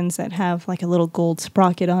certain weapons that have like a little gold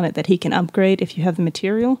sprocket on it that he can upgrade if you have the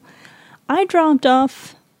material. I dropped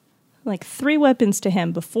off like 3 weapons to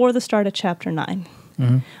him before the start of chapter 9.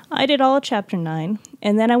 I did all of chapter 9,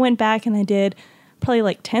 and then I went back and I did probably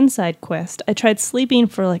like 10 side quests. I tried sleeping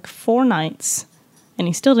for like 4 nights, and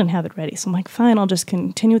he still didn't have it ready. So I'm like, fine, I'll just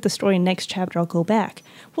continue with the story. Next chapter, I'll go back.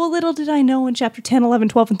 Well, little did I know in chapter 10, 11,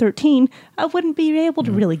 12, and 13, I wouldn't be able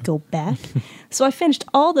to really go back. So I finished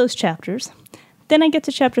all those chapters. Then I get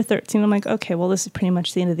to chapter 13. I'm like, okay, well, this is pretty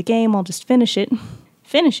much the end of the game. I'll just finish it.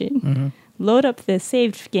 Load up the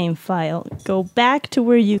saved game file, go back to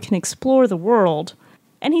where you can explore the world,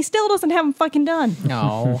 and he still doesn't have them fucking done.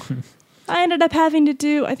 No. I ended up having to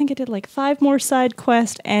do, I think I did like 5 more side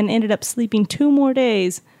quests and ended up sleeping 2 more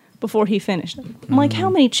days before he finished them. I'm like, how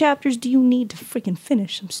many chapters do you need to freaking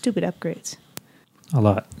finish some stupid upgrades? A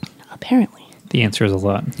lot. Apparently. The answer is a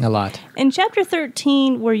lot. A lot. In chapter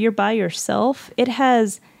 13, where you're by yourself, it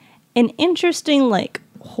has an interesting, like,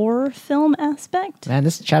 horror film aspect. Man,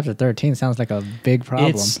 this chapter 13 sounds like a big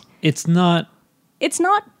problem. It's not It's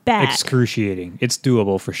not bad. excruciating. It's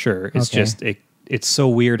doable for sure. It's Okay. just it's so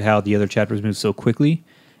weird how the other chapters move so quickly,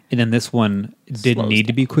 and then this one didn't Slows need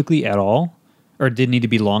to be quickly at all, or didn't need to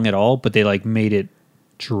be long at all. But they like made it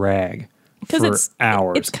drag for it's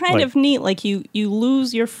hours. It's kind Like, of neat. Like you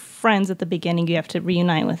lose your friends at the beginning. You have to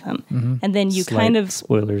reunite with them, and then you slight kind of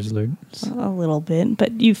spoilers alert. a little bit,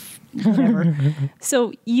 but you've whatever.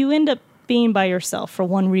 So you end up being by yourself for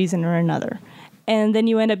one reason or another. And then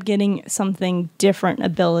you end up getting something different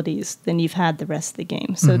abilities than you've had the rest of the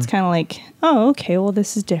game. So it's kind of like, oh, okay, well,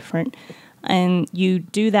 this is different. And you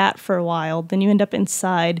do that for a while. Then you end up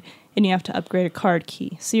inside and you have to upgrade a card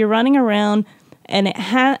key. So you're running around and it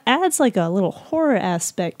adds like a little horror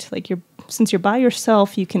aspect. Like since you're by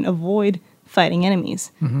yourself, you can avoid fighting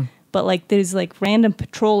enemies. But like there's like random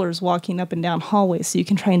patrollers walking up and down hallways. So you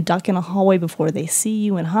can try and duck in a hallway before they see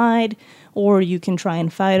you and hide. Or you can try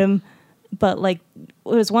and fight them. But like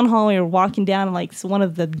there's one hallway you're walking down and like one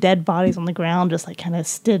of the dead bodies on the ground just like kind of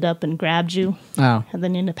stood up and grabbed you. Oh. And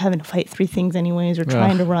then you end up having to fight 3 things anyways or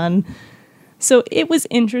trying to run. So it was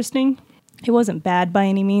interesting. It wasn't bad by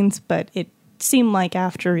any means, but it seemed like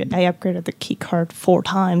after I upgraded the key card 4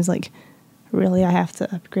 times, like, really, I have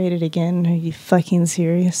to upgrade it again? Are you fucking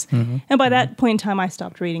serious? And by that point in time, I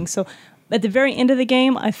stopped reading. So at the very end of the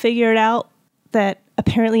game, I figured out that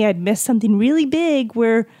apparently I'd missed something really big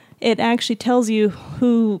where it actually tells you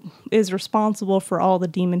who is responsible for all the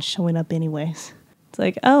demons showing up anyways. It's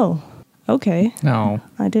like, oh, okay. No.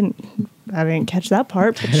 I didn't catch that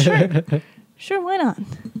part, but sure. Sure, why not?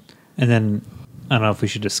 And then I don't know if we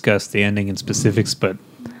should discuss the ending in specifics, but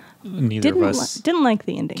neither of us Didn't like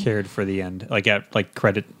the ending. cared for the end, like at like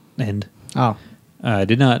credit end. Oh. I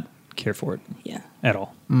did not care for it Yeah. at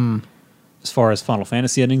all. As far as Final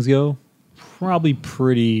Fantasy endings go, probably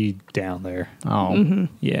pretty down there. Oh.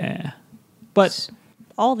 Yeah, but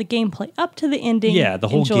All the gameplay up to the ending. Yeah, the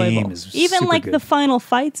whole enjoyable. game is even super like good. the final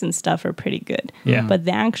fights and stuff are pretty good. Yeah. But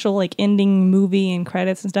the actual like ending movie and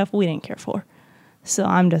credits and stuff we didn't care for. So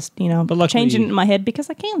I'm just But luckily- changing it in my head because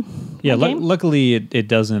I can. yeah, Okay. luckily it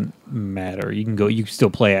doesn't matter. You can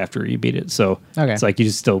still play after you beat it. So Okay. it's like you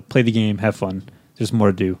just still play the game, have fun. There's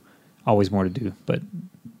more to do, always more to do, but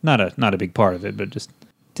not a big part of it. But just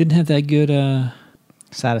didn't have that good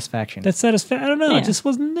Satisfaction. that satisfaction. I don't know, Yeah. it just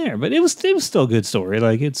wasn't there. But it was still a good story.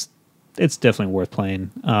 Like it's definitely worth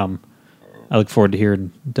playing. I look forward to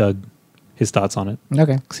hearing Doug his thoughts on it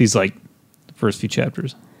Okay. because he's like the first few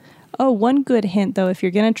chapters. Oh, one good hint though, if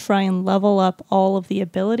you're going to try and level up all of the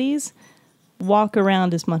abilities, walk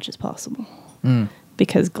around as much as possible.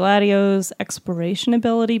 Because Gladio's exploration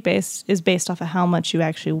ability is based off of how much you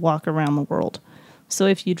actually walk around the world. So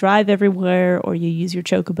if you drive everywhere or you use your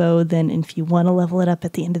chocobo, then if you want to level it up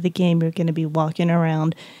at the end of the game, you're going to be walking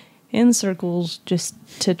around in circles just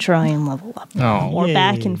to try and level up. Oh. Or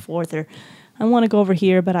back Yay. and forth. Or I want to go over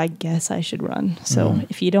here, but I guess I should run. So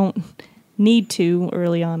if you don't need to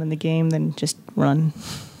early on in the game, then just run.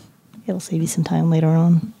 It'll save you some time later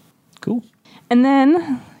on. Cool. And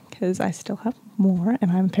then, because I still have more, and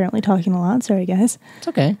I'm apparently talking a lot, sorry guys, It's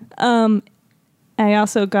okay. I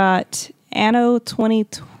also got Anno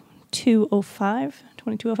 2205.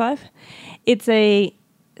 It's a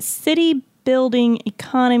city building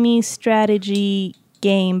economy strategy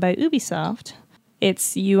game by Ubisoft.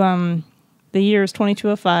 It's the year is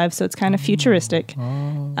 2205, so it's kind of futuristic.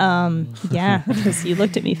 Yeah, because you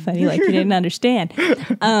looked at me funny like you didn't understand.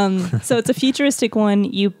 So it's a futuristic one.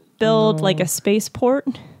 You build like a spaceport,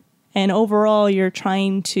 and overall you're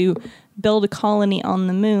trying to build a colony on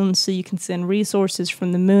the moon so you can send resources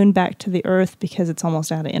from the moon back to the Earth because it's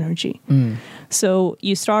almost out of energy. So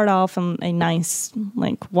you start off in a nice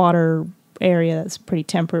like water area that's a pretty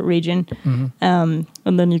temperate region, and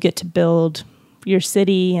then you get to build your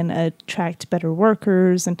city and attract better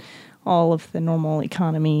workers and all of the normal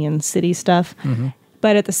economy and city stuff.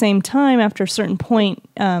 But at the same time, after a certain point,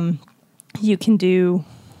 you can do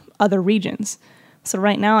other regions. So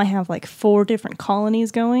right now I have like 4 different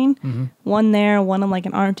colonies going. One there, one in like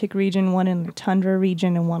an Arctic region, one in the tundra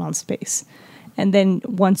region, and one on space. And then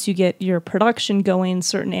once you get your production going,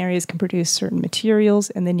 certain areas can produce certain materials,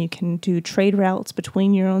 and then you can do trade routes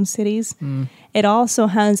between your own cities. It also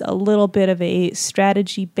has a little bit of a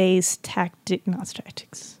strategy-based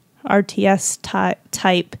RTS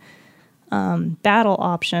type battle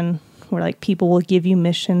option where like people will give you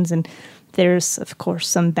missions, and there's of course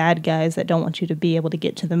some bad guys that don't want you to be able to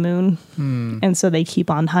get to the moon. And so they keep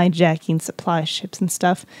on hijacking supply ships and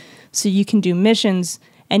stuff. So you can do missions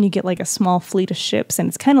and you get like a small fleet of ships, and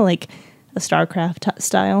it's kind of like a StarCraft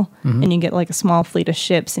style. And you get like a small fleet of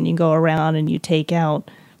ships, and you go around and you take out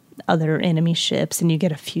other enemy ships, and you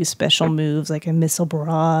get a few special moves like a missile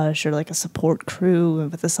barrage or like a support crew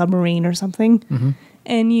with a submarine or something.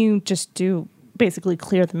 And you just do basically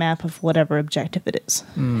clear the map of whatever objective it is.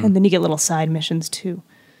 And then you get little side missions too.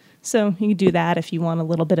 So you can do that if you want a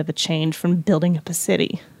little bit of a change from building up a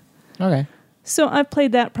city. Okay. So I've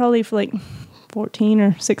played that probably for like 14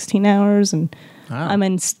 or 16 hours, and Wow. I'm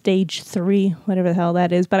in stage 3, whatever the hell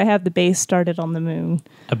that is, but I have the base started on the moon.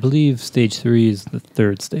 I believe stage 3 is the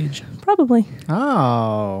 3rd stage. Probably.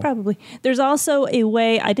 Oh. There's also a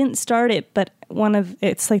way, I didn't start it, but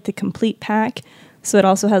it's like the complete pack. So it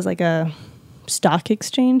also has like a stock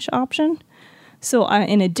exchange option. So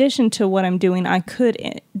in addition to what I'm doing, I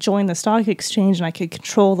could join the stock exchange and I could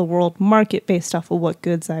control the world market based off of what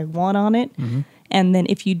goods I want on it. And then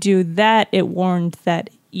if you do that, it warned that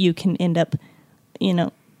you can end up,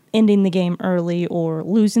 ending the game early or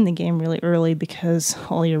losing the game really early because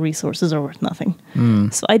all your resources are worth nothing.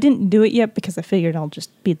 So I didn't do it yet because I figured I'll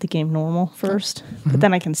just beat the game normal first. But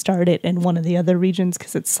then I can start it in one of the other regions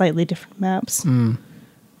because it's slightly different maps.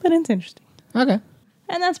 But it's interesting. Okay.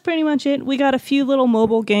 And that's pretty much it. We got a few little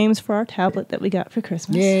mobile games for our tablet that we got for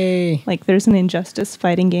Christmas. Yay. Like there's an Injustice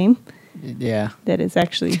fighting game Yeah. that is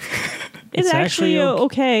actually... It's It's actually actually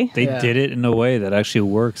okay. They did it in a way that actually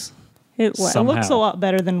works. It looks a somehow. lot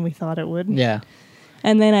better than we thought it would. Yeah.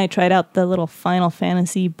 And then I tried out the little Final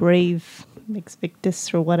Fantasy Brave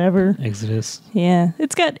Invictus or whatever. Exodus. Yeah.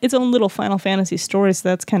 It's got its own little Final Fantasy story, so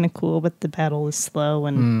that's kind of cool, but the battle is slow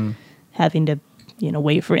and having to,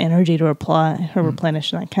 wait for energy to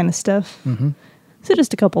replenish and that kind of stuff. So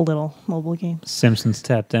just a couple little mobile games. Simpsons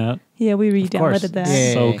tapped out. Yeah, we course. re-downloaded that.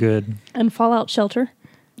 Yeah. So good. And Fallout Shelter.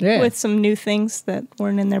 Yeah. With some new things that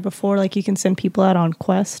weren't in there before. Like you can send people out on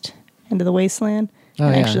quest into the wasteland Oh,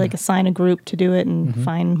 and yeah. actually like assign a group to do it and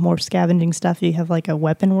find more scavenging stuff. You have like a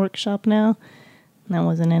weapon workshop now. And that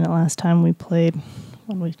wasn't in it last time we played,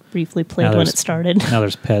 when we briefly played when there's- it started. Now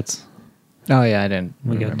there's pets. Oh, yeah, I didn't.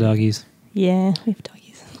 We got remember. doggies. Yeah, we have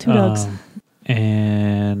doggies. 2 dogs.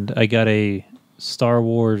 And I got a Star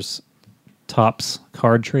Wars Tops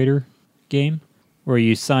card trader game where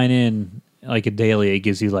you sign in like a daily. It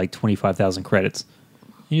gives you like 25,000 credits.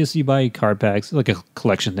 You buy card packs. It's like a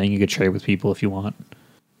collection thing. You could trade with people if you want.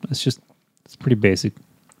 It's pretty basic.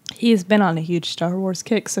 He's been on a huge Star Wars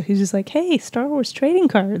kick, so he's just like, hey, Star Wars trading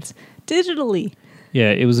cards digitally.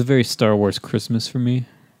 Yeah, it was a very Star Wars Christmas for me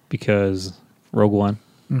because Rogue One.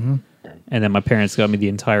 And then my parents got me the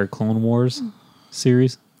entire Clone Wars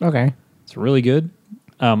series. Okay. It's really good.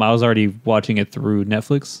 I was already watching it through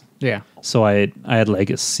Netflix. Yeah. So I had like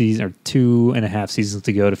a season or 2.5 seasons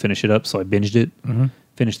to go to finish it up. So I binged it,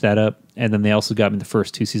 finished that up. And then they also got me the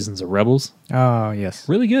first 2 seasons of Rebels. Oh, yes.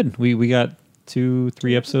 Really good. We got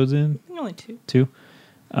 2-3 episodes in. I think only 2. 2.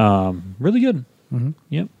 Really good.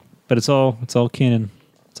 Yep. But it's all canon.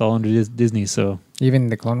 It's all under Disney. So Even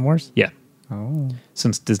the Clone Wars? yeah. Oh.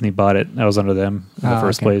 Since Disney bought it, I was under them in the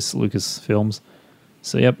first okay. place, Lucasfilms.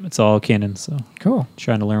 So yep, it's all canon. So Cool.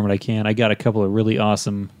 trying to learn what I can. I got a couple of really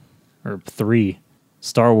awesome, or 3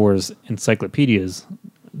 Star Wars encyclopedias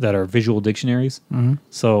that are visual dictionaries.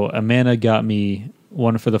 So Amanda got me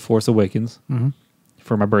one for The Force Awakens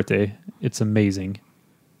for my birthday. It's amazing.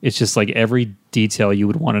 It's just like every detail you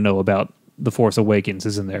would want to know about The Force Awakens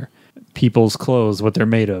is in there. People's clothes, what they're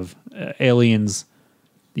made of, aliens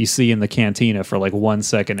you see in the cantina for like 1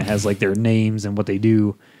 second. It has like their names and what they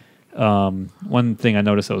do. One thing I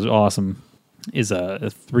noticed that was awesome is a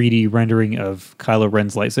 3D rendering of Kylo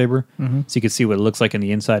Ren's lightsaber. So you can see what it looks like on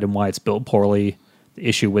the inside and why it's built poorly, the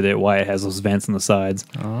issue with it, why it has those vents on the sides.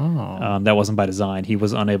 That wasn't by design. He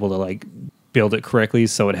was unable to like build it correctly,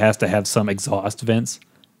 so it has to have some exhaust vents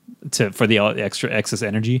for the extra excess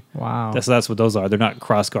energy. Wow. That's what those are. They're not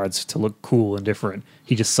cross guards to look cool and different.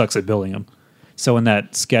 He just sucks at building them. So in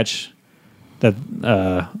that sketch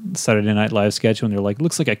that Saturday Night Live sketch when they're like,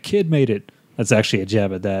 looks like a kid made it. That's actually a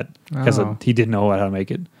jab at that because Oh. he didn't know how to make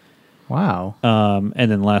it. Wow.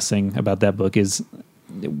 And then last thing about that book is,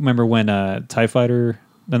 remember when TIE Fighter,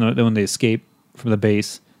 then when they escape from the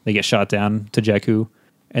base, they get shot down to Jakku,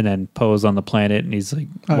 and then Poe's on the planet and he's like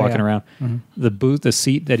walking yeah. around. The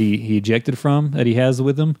seat that he ejected from, that he has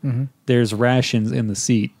with him, there's rations in the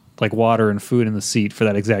seat, like water and food in the seat for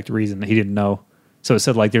that exact reason that he didn't know. So it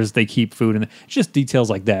said like they keep food and just details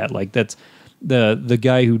like that. Like that's the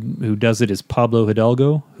guy who does it is Pablo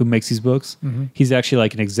Hidalgo, who makes these books. He's actually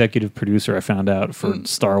like an executive producer, I found out, for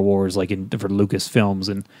Star Wars, like for Lucasfilms,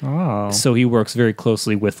 and Oh. so he works very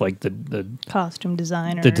closely with like the Costume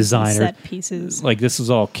designer, designer. set pieces. like this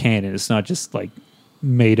is all canon. It's not just like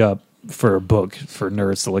made up for a book for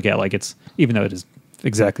nerds to look at. Like it's, even though it is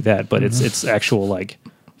exactly that, but it's actual like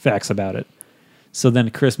facts about it. So then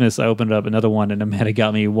Christmas, I opened up another one, and Amanda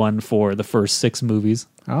got me one for the first 6 movies.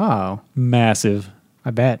 Oh. Massive.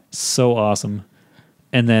 I bet. So awesome.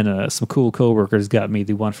 And then some cool coworkers got me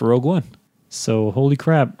the one for Rogue One. So holy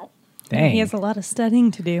crap. Dang. He has a lot of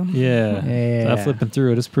studying to do. Yeah. Yeah. So I'm flipping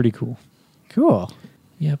through it. It's pretty cool. Cool.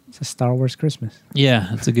 Yep. It's a Star Wars Christmas.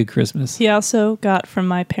 Yeah, it's a good Christmas. He also got from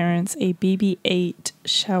my parents a BB-8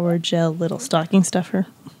 shower gel little stocking stuffer.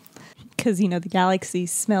 Because, the galaxy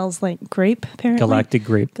smells like grape, apparently. Galactic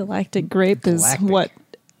Grape. Galactic grape Galactic. is what...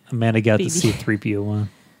 Amanda got the Baby. C-3PO one.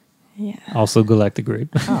 Yeah. Also Galactic Grape.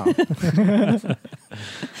 Oh. But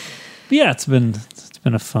yeah, it's been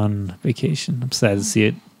a fun vacation. I'm sad to see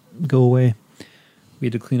it go away. We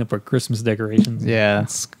had to clean up our Christmas decorations. Yeah.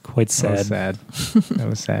 It's quite That was sad. sad. That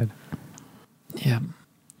was sad. Yeah.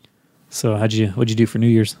 So what'd you do for New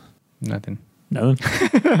Year's? Nothing.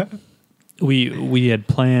 Nothing. We had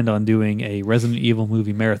planned on doing a Resident Evil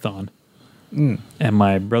movie marathon, and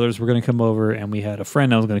my brothers were going to come over, and we had a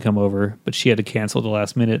friend that was going to come over, but she had to cancel at the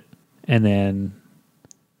last minute. And then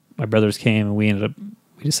my brothers came, and we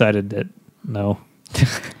decided that no.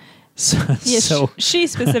 Yeah, she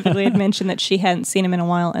specifically had mentioned that she hadn't seen him in a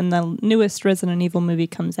while, and the newest Resident Evil movie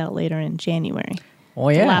comes out later in January. Oh,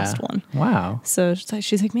 yeah. The last one. Wow. So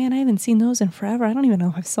she's like, man, I haven't seen those in forever. I don't even know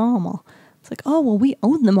if I saw them all. It's like, oh, well, we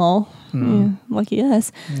own them all. Yeah, lucky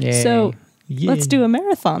us. Yay. So Yay. let's do a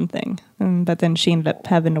marathon thing. But then she ended up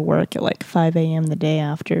having to work at like 5 a.m. the day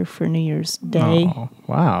after for New Year's Day Oh,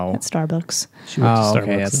 wow. at Starbucks. She went to Oh, Starbucks.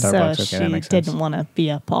 okay, that's So Starbucks. Okay, she that makes sense. didn't want to be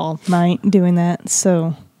up all night doing that.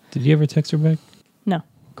 So, Did you ever text her back? no.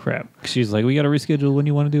 Crap. She's like, we got to reschedule when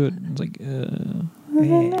you want to do it. I was like, I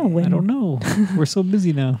don't know. I don't know. We're so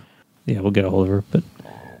busy now. Yeah, we'll get a hold of her.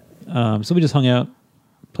 But so we just hung out,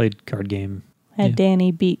 played card game. Had Yeah.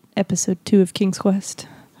 Danny beat episode 2 of King's Quest.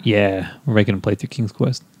 Yeah, we're making him play through King's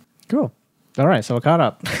Quest. Cool. All right, so we're caught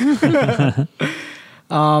up.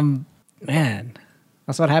 Man,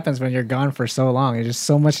 that's what happens when you're gone for so long. There's just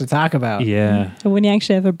so much to talk about. Yeah. And when you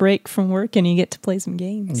actually have a break from work and you get to play some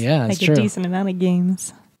games. Yeah, like it's true. a decent amount of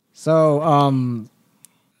games. So,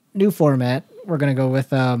 new format. We're gonna go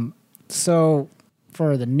with so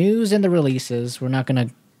for the news and the releases, we're not gonna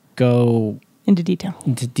go Into detail.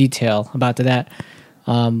 into detail about that.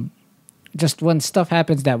 Just when stuff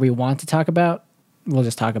happens that we want to talk about, we'll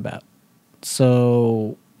just talk about.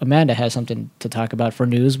 So Amanda has something to talk about for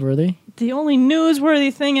newsworthy. The only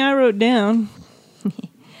newsworthy thing I wrote down.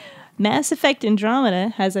 Mass Effect Andromeda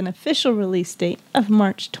has an official release date of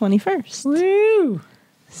March 21st. Woo!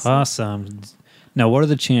 Awesome. Now, what are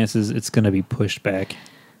the chances it's going to be pushed back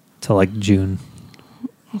to like June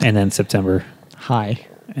and then September Hi.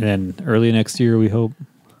 and then early next year, we hope.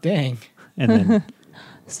 Dang. And then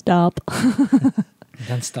Stop.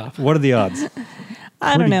 Then stop. what are the odds?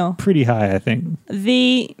 I don't know. Pretty high, I think.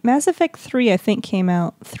 The Mass Effect 3, I think, came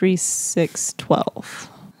out 3/6/12.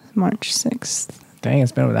 March 6th. Dang,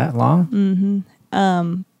 it's been that long.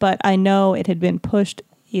 But I know it had been pushed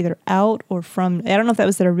either out or from, I don't know if that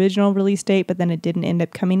was the original release date, but then it didn't end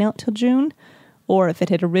up coming out till June, or if it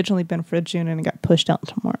had originally been for June and it got pushed out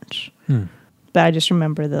to March. But I just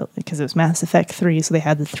remember because it was Mass Effect 3, so they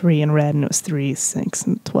had the 3 in red, and it was 3, 6,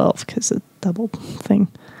 and 12 because of the double thing.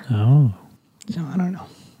 Oh. So I don't know.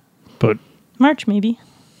 But March, maybe.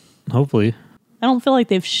 hopefully. I don't feel like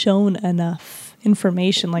they've shown enough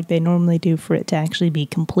information like they normally do for it to actually be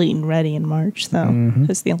complete and ready in March, though.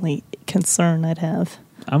 That's the only concern I'd have.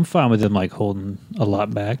 I'm fine with them like holding a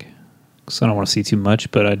lot back because I don't want to see too much,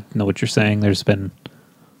 but I know what you're saying. There's been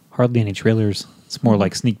hardly any trailers. It's more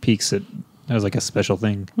like sneak peeks that was like a special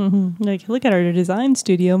thing. Like, look at our design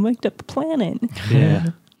studio, made up a planet. Yeah.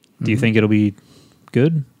 Do you think it'll be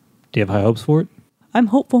good? Do you have high hopes for it? I'm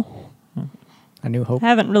hopeful. A New Hope. I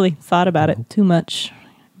haven't really thought about it too much,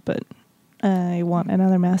 but I want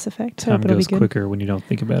another Mass Effect. Time Hope it'll be goes good. quicker when you don't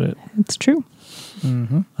think about it. It's true.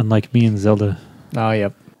 Mm-hmm. Unlike me and Zelda. Oh,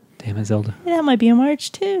 yep. Damn it, Zelda. That might be in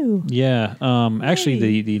March too. Yeah.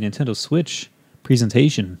 Actually, the Nintendo Switch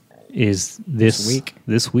presentation is this week.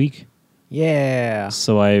 This week. Yeah.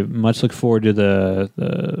 So I much look forward to they're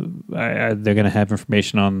going to have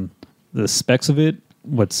information on the specs of it,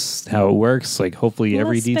 how it works, like hopefully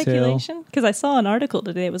every detail. Because I saw an article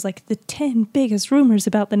today. It was like the 10 biggest rumors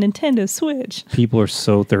about the Nintendo Switch. People are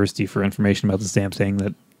so thirsty for information about this damn thing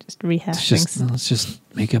that Just rehash things. let's just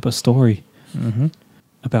make up a story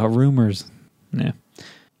about rumors. Yeah.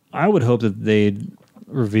 I would hope that they'd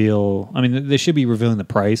reveal, I mean, they should be revealing the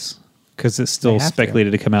price because it's still They have to.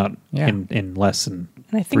 speculated to come out Yeah. in less than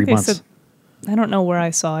And I 3 think they months. said, I don't know where I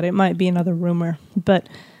saw it. It might be another rumor, but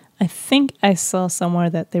I think I saw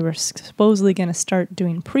somewhere that they were supposedly going to start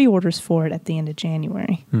doing pre-orders for it at the end of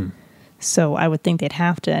January. So I would think they'd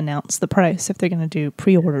have to announce the price if they're going to do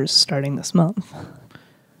pre-orders starting this month.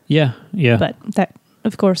 Yeah. But that,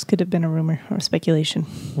 of course, could have been a rumor or speculation.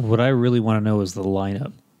 What I really want to know is the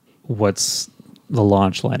lineup. What's the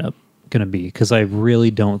launch lineup going to be? Because I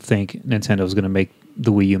really don't think Nintendo's going to make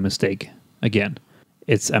the Wii U mistake again.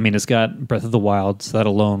 It's got Breath of the Wild, so that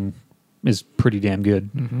alone is pretty damn good.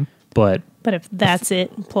 But But if that's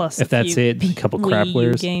it, plus If that's few it, a couple Wii U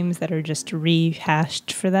crapwares. games that are just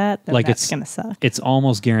rehashed for that, then Like that's it's- going to suck. it's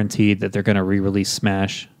almost guaranteed that they're going to re-release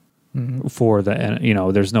Smash for the.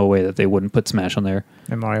 And, there's no way that they wouldn't put Smash on there.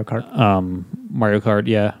 And Mario Kart. Mario Kart,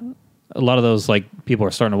 yeah. A lot of those, like, people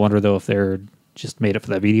are starting to wonder though if they're just made up for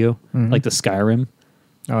that video, like the Skyrim.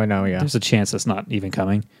 Oh, no, yeah. There's a chance that's not even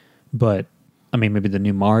coming. But, I mean, maybe the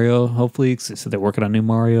new Mario, hopefully. So they're working on new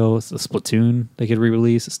Mario. It's the Splatoon they could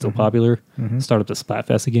re-release. It's still popular. Start up the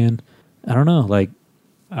Splatfest again. I don't know. Like,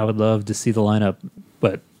 I would love to see the lineup.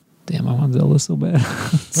 But, damn, I want Zelda so bad.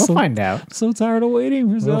 We'll find out. So tired of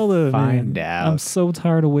waiting for Zelda. find man. out. I'm so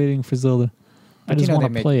tired of waiting for Zelda. I But just they want to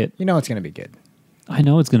make- play it. You know it's going to be good. I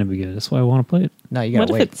know it's going to be good. That's why I want to play it. No, you What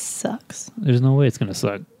got to if wait. it sucks? There's no way it's going to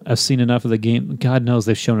suck. I've seen enough of the game. God knows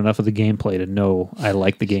they've shown enough of the gameplay to know I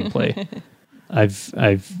like the gameplay.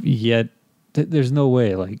 I've yet. There's no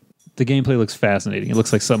way. Like, the gameplay looks fascinating. It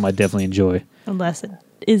looks like something I definitely enjoy. Unless it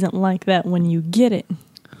isn't like that when you get it.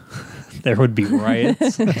 There would be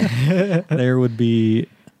riots. There would be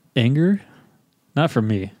anger. Not from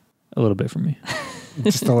me. A little bit from me.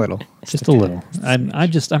 Just a little. Just a little. I'm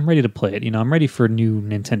ready to play it. I'm ready for a new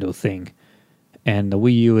Nintendo thing. And the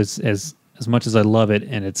Wii U is as much as I love it,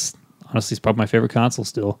 and it's honestly probably my favorite console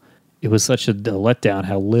still. It was such a letdown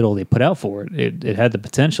how little they put out for it. It had the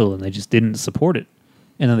potential, and they just didn't support it.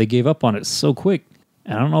 And then they gave up on it so quick.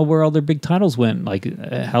 And I don't know where all their big titles went. Like,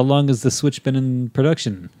 how long has the Switch been in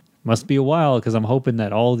production? Must be a while, because I'm hoping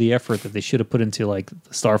that all the effort that they should have put into, like,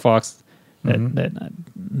 the Star Fox that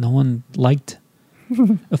no one liked.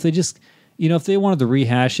 If they just, if they wanted to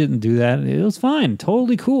rehash it and do that, it was fine.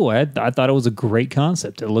 Totally cool. I thought it was a great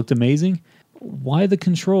concept. It looked amazing. Why the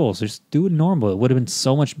controls? Just do it normal. It would have been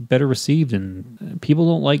so much better received. And people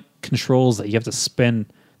don't like controls that you have to spend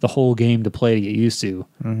the whole game to play to get used to.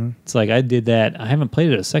 It's like, I did that. I haven't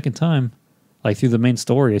played it a second time, like through the main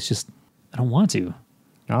story. It's just, I don't want to.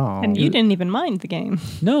 Oh. And you didn't even mind the game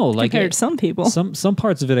No, like compared to some people. Some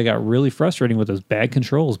parts of it I got really frustrating with those bad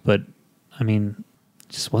controls, but I mean, it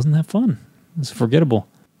just wasn't that fun. It's forgettable.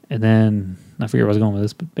 And then I forget where I was going with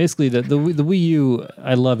this, but basically the Wii U,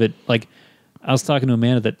 I love it. Like, I was talking to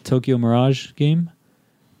Amanda that Tokyo Mirage game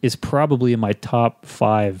is probably in my top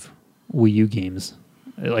 5 Wii U games.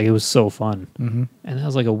 Like, it was so fun. And that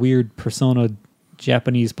was like a weird Persona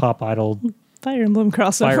Japanese pop idol Fire Emblem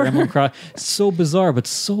crossover. Fire Emblem Cross. So bizarre, but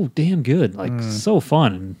so damn good. Like, so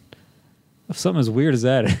fun. And if something as weird as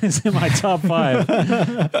that is in my top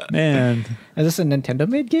 5, man. Is this a Nintendo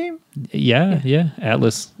made game? Yeah.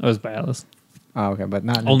 Atlas. I was by Atlas. Oh, okay, but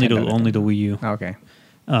not Only Nintendo. the Wii U. Oh, okay.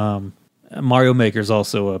 Mario Maker is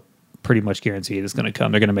also a pretty much guaranteed it's going to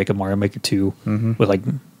come. They're going to make a Mario Maker 2 with like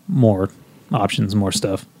more options, more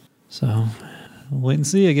stuff. So we'll wait and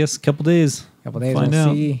see. I guess a couple days. Couple days, Find we'll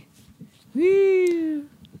out. see. Woo.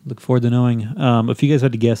 Look forward to knowing. If you guys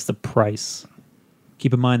had to guess the price,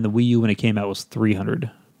 keep in mind the Wii U when it came out was $300,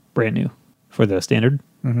 brand new for the standard,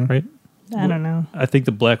 right? I don't know. I think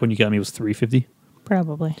the black one you got me was $350.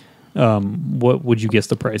 Probably. What would you guess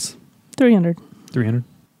the price? 300. $300.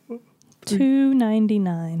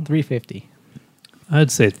 $299. 350.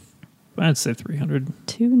 I'd say 300.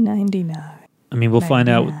 $299. I mean, we'll find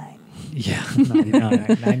out. 99. Yeah, 99.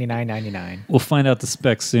 99.99. We'll find out the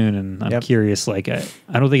specs soon, and I'm Yep. curious. Like, I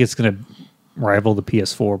don't think it's going to rival the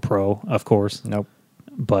PS4 Pro, of course, Nope.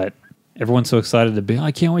 but everyone's so excited to be.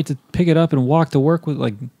 I can't wait to pick it up and walk to work with.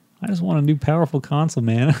 Like, I just want a new powerful console,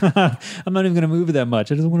 man. I'm not even going to move it that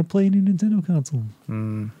much. I just want to play a new Nintendo console.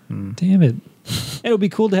 Damn it! It would be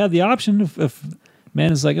cool to have the option if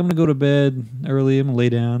man is like, I'm going to go to bed early. I'm going to lay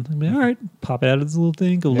down. I'm like, all right, pop it out of this little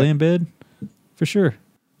thing. Go lay in bed for sure.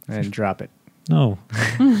 And drop it. No,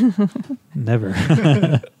 never.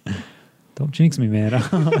 Don't jinx me, man.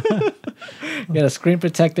 Get a screen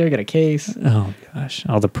protector, get a case, Oh gosh,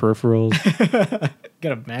 all the peripherals.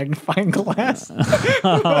 get a magnifying glass. Is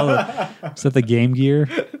that the Game Gear?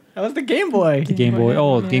 That was the Game Boy. The Game Boy.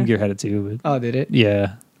 Oh, Yeah. Game Gear had it too, but Oh, did it?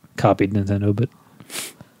 yeah, copied Nintendo. But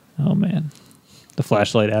oh man, the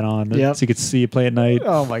flashlight add-on, Yep. so you could see it play at night.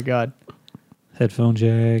 Oh my god. Headphone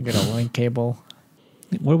jack. Get a link cable.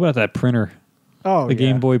 What about that printer? Oh, The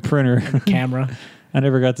Game Boy printer. camera. I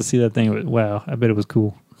never got to see that thing, but wow, I bet it was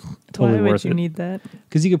cool. Totally Why would worth you it. need that?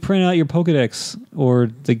 Because you could print out your Pokedex or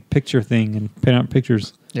the picture thing and print out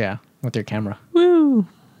pictures. Yeah, with your camera. Woo!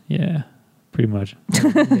 Yeah, pretty much.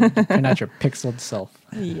 Print out your pixeled self.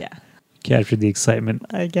 Yeah, Captured the excitement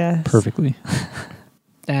I guess. perfectly.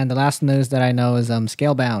 And the last news that I know is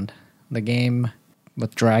Scalebound, the game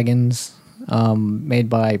with dragons, made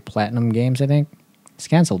by Platinum Games, I think. It's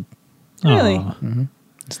canceled. Really? Aw.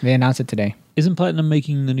 So they announced it today. Isn't Platinum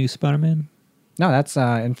making the new Spider-Man? No, that's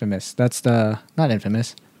Infamous. That's not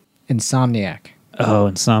Infamous. Insomniac. Oh,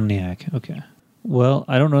 Insomniac. Okay. Well,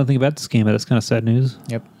 I don't know anything about this game, but that's kind of sad news.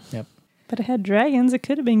 Yep. But it had dragons. It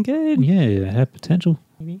could have been good. Yeah, it had potential.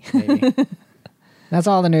 Maybe. Maybe. That's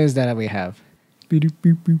all the news that we have.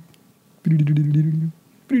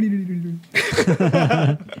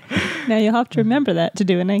 Now you'll have to remember that to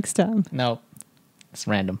do it next time. No, it's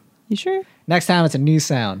random. You sure? Next time it's a new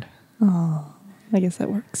sound. Oh, I guess that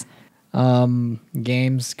works.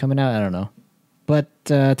 Games coming out, I don't know. But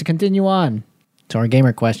to continue on to our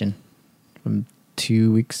gamer question from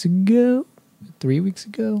 2 weeks ago, 3 weeks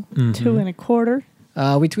ago, 2 1/4.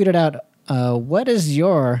 we tweeted out, what is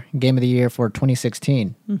your game of the year for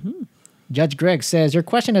 2016? Judge Greg says, your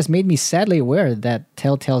question has made me sadly aware that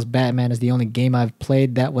Telltale's Batman is the only game I've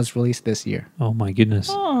played that was released this year. Oh, my goodness.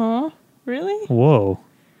 Oh, really? Whoa.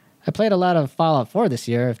 I played a lot of Fallout 4 this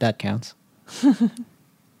year, if that counts.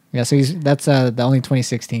 Yeah, so that's the only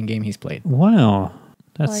 2016 game he's played. Wow.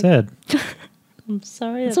 That's Like- sad. I'm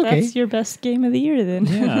sorry It's that okay. that's your best game of the year then.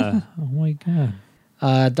 Yeah. Oh, my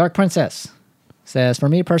God. Dark Princess says, for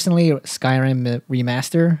me personally, Skyrim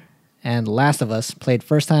Remaster and Last of Us played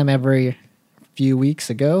first time ever a few weeks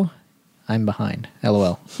ago. I'm behind.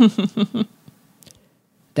 LOL.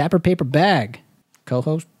 Dapper Paper Bag,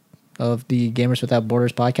 co-host of the Gamers Without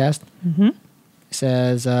Borders podcast,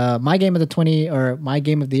 says, my game of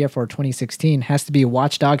the year for 2016 has to be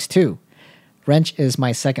Watch Dogs 2. Wrench is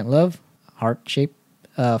my second love. Heart shape.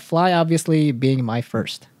 Fly obviously being my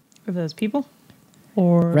first. Are those people?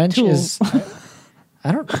 Or Wrench tools? is.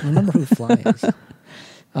 I don't remember who Fly is.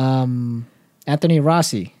 Anthony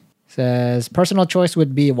Rossi says personal choice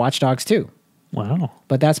would be Watch Dogs 2, Wow.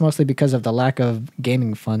 but that's mostly because of the lack of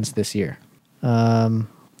gaming funds this year.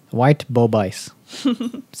 White Bobice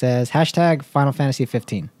says hashtag Final Fantasy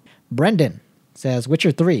 15. Brendan says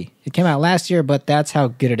Witcher 3. It came out last year, but that's how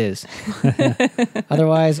good it is.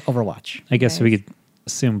 Otherwise, Overwatch. I guess Nice. we could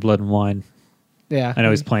assume Blood and Wine. Yeah, I know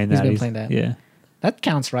he's playing that. He's been playing that. Yeah. That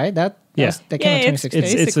counts, right? That Yeah. that came out Yeah, in it's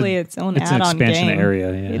 2016. basically It's its own it's an add-on expansion game.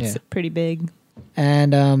 area, yeah. It's Yeah. pretty big.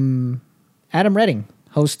 And Adam Redding,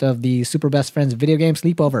 host of the Super Best Friends Video Game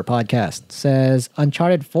Sleepover podcast, says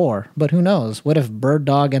Uncharted 4. But who knows? What if Bird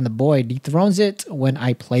Dog and the Boy dethrones it when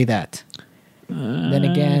I play that? Then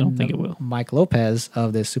again, I don't think it will. Mike Lopez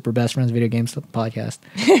of the Super Best Friends Video Games podcast.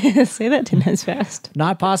 Say that 10 times fast.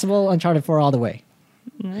 Not possible. Uncharted 4 all the way.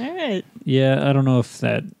 All right. Yeah, I don't know if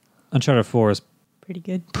that Uncharted 4 is Pretty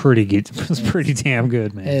good. pretty good. It's pretty damn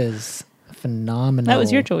good, man. It is phenomenal. That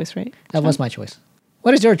was your choice, right? That was my choice.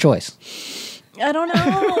 What is your choice? I don't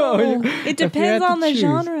know. It you depends had to on the choose.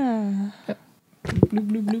 genre. I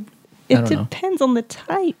It don't know. depends on the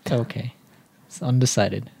type. Okay. It's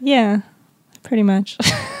undecided. Yeah, pretty much.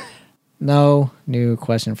 No new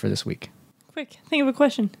question for this week. Quick, think of a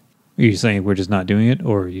question. Are you saying we're just not doing it,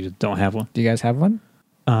 or you just don't have one? Do you guys have one?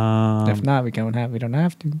 If not, we don't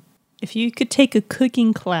have to. If you could take a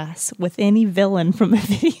cooking class with any villain from a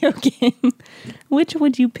video game, which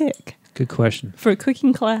would you pick Good question. for a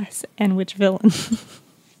cooking class and which villain?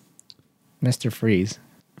 Mr. Freeze.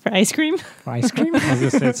 For ice cream? For ice cream? I was gonna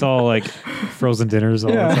say it's all like frozen dinners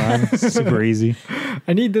all the time. It's super easy.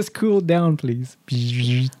 I need this cooled down, please.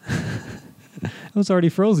 It was already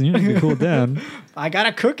frozen. You need to cool it down. I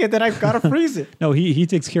gotta cook it, then I've gotta freeze it. No, he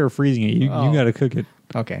takes care of freezing it. You Oh. got to cook it.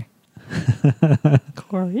 Okay.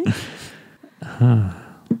 Corey.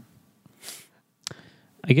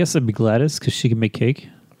 I guess it'd be Gladys because she can make cake.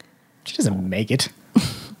 She doesn't make it.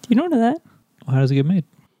 You don't know that? Well, how does it get made?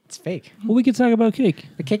 It's fake. Well, we could talk about cake.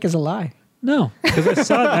 The cake is a lie. No, because I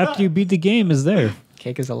saw it after you beat the game. Is there?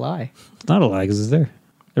 Cake is a lie. It's not a lie because it's there.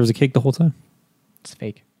 There was a cake the whole time. It's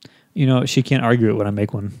fake. You know, she can't argue it when I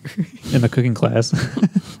make one in the cooking class.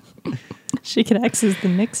 She could access the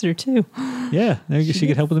mixer too. Yeah, she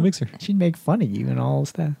could help with the mixer. She'd make fun of you and all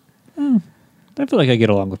stuff. I feel like I get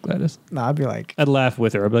along with Gladys. No, I'd be like, I'd laugh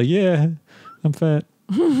with her. I'd be like, yeah, I'm fat.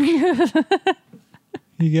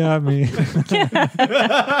 You got me.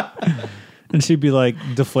 And she'd be like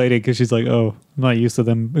deflated because she's like, oh, I'm not used to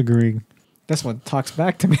them agreeing. this one talks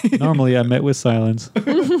back to me. Normally I met with silence.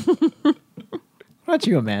 What about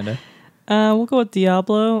you, Amanda? We'll go with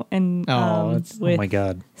Diablo and it's- with Oh my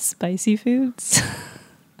God. spicy foods.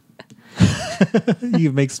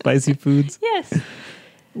 You make spicy foods Yes.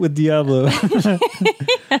 with Diablo.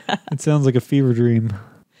 It sounds like a fever dream. Do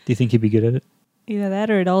you think he'd be good at it? Either that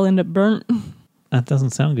or it all end up burnt. That doesn't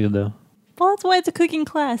sound good though. Well, that's why it's a cooking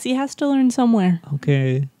class. He has to learn somewhere.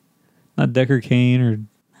 Okay. Not Decker Kane or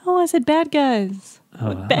Oh, I said bad guys.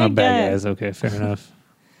 Bad guys. Okay, fair enough.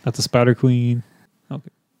 Not the Spider Queen. Okay.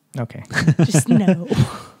 Okay. Just no.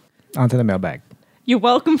 On to the mailbag. You're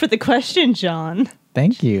welcome for the question, John.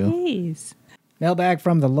 Thank you. Please. Mailbag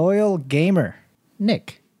from the loyal gamer,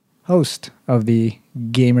 Nick, host of the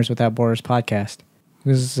Gamers Without Borders podcast,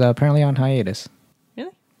 who's apparently on hiatus.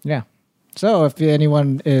 Really? Yeah. So if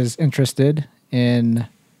anyone is interested in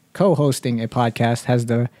co-hosting a podcast, has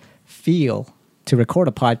the feel to record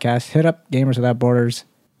a podcast, hit up Gamers Without Borders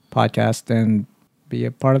podcast and be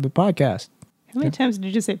a part of the podcast. How many times did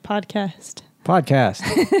you just say podcast? Podcast.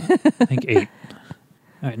 I think 8.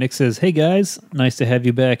 All right, Nick says, hey guys, nice to have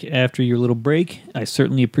you back after your little break. I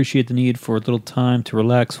certainly appreciate the need for a little time to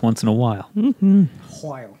relax once in a while.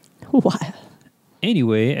 While. What?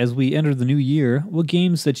 Anyway, as we enter the new year, what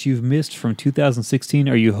games that you've missed from 2016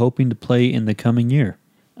 are you hoping to play in the coming year?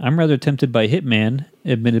 I'm rather tempted by Hitman.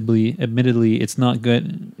 Admittedly, it's not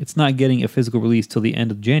good. It's not getting a physical release till the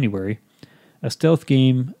end of January. A stealth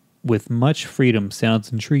game with much freedom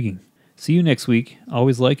sounds intriguing. See you next week.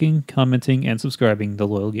 Always liking, commenting, and subscribing. The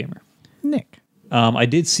Loyal Gamer. Nick. I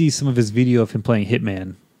did see some of his video of him playing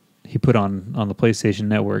Hitman. He put on the PlayStation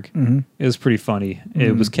Network. Mm-hmm. It was pretty funny.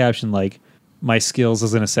 It was captioned like, "My skills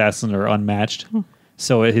as an assassin are unmatched."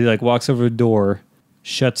 So he like walks over the door,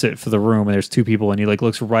 shuts it for the room, and there's 2 people, and he like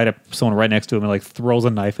looks right at someone right next to him and like throws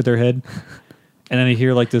a knife at their head. And then you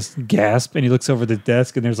hear like this gasp, and he looks over the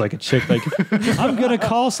desk, and there's like a chick like, "I'm gonna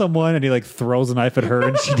call someone," and he like throws a knife at her,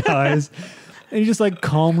 and she dies. And he just like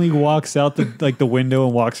calmly walks out the window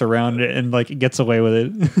and walks around it and like gets away with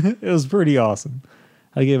it. It was pretty awesome.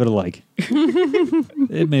 I gave it a like.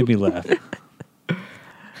 It made me laugh.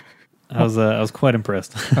 I was quite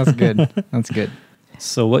impressed. That's good. That's good.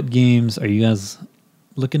 So, what games are you guys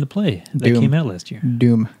looking to play that Doom. came out last year?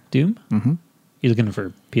 Doom. Doom? Mm-hmm. You looking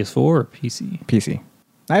for PS4 or PC? PC.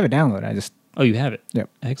 I have it downloaded. I just, Oh, you have it. yep.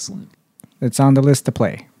 Excellent. It's on the list to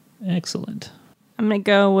play. Excellent. I'm going to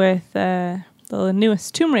go with the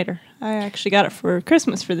newest Tomb Raider. I actually got it for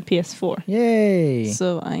Christmas for the PS4. Yay.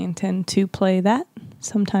 So I intend to play that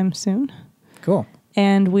sometime soon. Cool.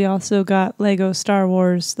 And we also got Lego Star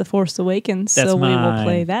Wars The Force Awakens. That's so we will mine.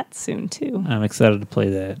 play that soon too. I'm excited to play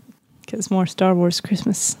that. Because more Star Wars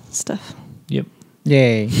Christmas stuff. Yep.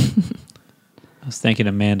 Yay. I was thanking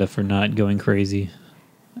Amanda for not going crazy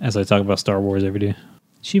as I talk about Star Wars every day.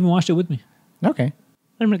 She even watched it with me. Okay.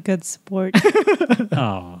 I'm a good sport.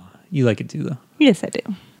 Oh, you like it too, though. Yes, I do.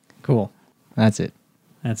 Cool. That's it.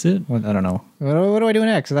 That's it. What, I don't know. What do I do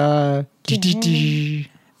next?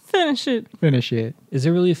 Finish it. Finish it. Is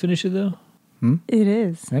there really a finisher, though? It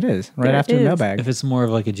is. It is. Right There after the is. mailbag. If it's more of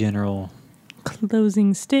like a general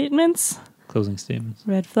Closing statements. closing statements.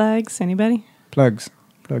 Red flags. Anybody? Plugs.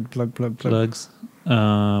 Plug. Plugs.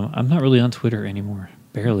 I'm not really on Twitter anymore.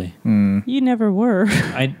 Barely. You never were.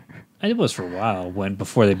 I was for a while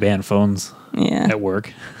before they banned phones Yeah. at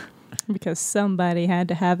work. Because somebody had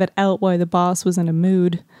to have it out while the boss was in a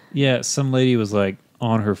mood. Yeah, some lady was like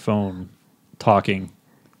on her phone talking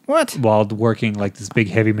What? while working like this big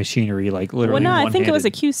heavy machinery, like Well, literally. no, I think it was a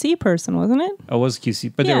one-handed. QC person, wasn't it? Oh, it was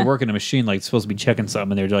QC, but they Yeah. were working a machine like supposed to be checking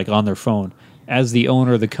something, and they're like on their phone as the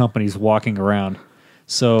owner of the company's walking around.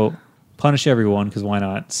 So punish everyone because why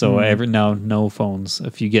not? So now no phones.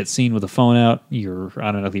 If you get seen with a phone out, you're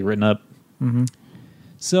automatically written up. Mm-hmm.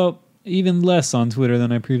 So even less on Twitter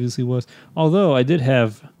than I previously was. Although I did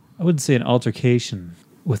have, I wouldn't say an altercation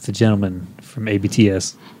with the gentleman from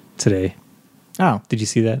ABTS today. Oh, Did you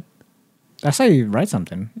see that? That's how you write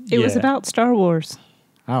something. It was Yeah. about Star Wars.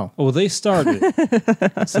 Oh. Well, they started.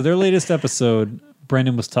 So their latest episode,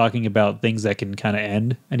 Brendan was talking about things that can kind of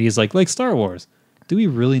end, and he's like Star Wars. Do we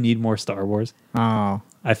really need more Star Wars? Oh.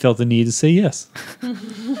 I felt the need to say yes.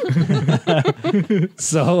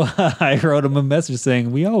 So I wrote him a message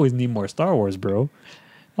saying, we always need more Star Wars, bro.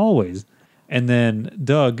 Always. And then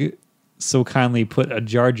Doug so kindly put a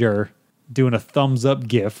Jar Jar doing a thumbs up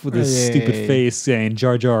gif with his stupid Yay. face saying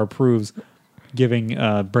Jar Jar approves, giving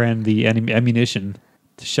Brand the ammunition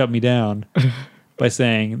to shut me down by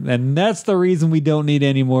saying, and that's the reason we don't need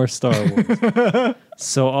any more Star Wars.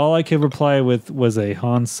 So all I could reply with was a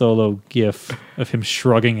Han Solo gif of him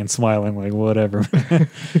shrugging and smiling like whatever.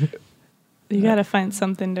 You got to find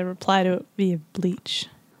something to reply to it via Bleach.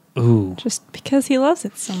 Ooh. Just because he loves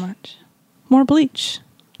it so much. More Bleach.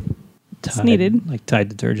 It's needed. Like Tide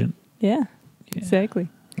detergent. Yeah, Yeah. exactly.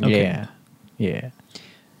 Okay. Yeah. Yeah.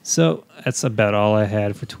 So that's about all I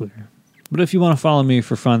had for Twitter. But if you want to follow me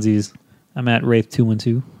for funsies, I'm at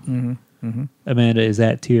Wraith212. Mm-hmm. Mm-hmm. Amanda is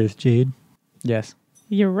at Tears Jade. Yes.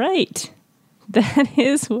 You're right. That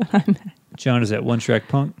is what I'm at. John is at One Track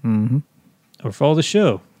Punk. Mm-hmm. Or follow the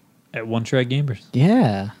show at One Track Gamers.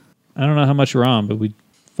 Yeah. I don't know how much we're on, but we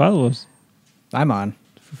follow us I'm on.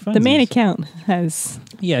 for The main funsies. account has...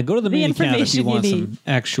 Yeah, go to the The main account if you information you want need. some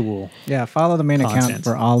actual, Yeah, follow the main account Content.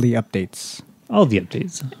 for all the updates. all the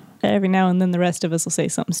updates. Every now and then the rest of us will say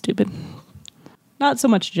something stupid. Not so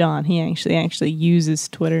much John. He actually uses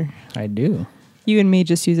Twitter. I do. You and me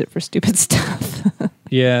just use it for stupid stuff.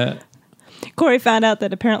 Yeah, Corey found out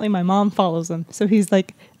that apparently my mom follows him. So he's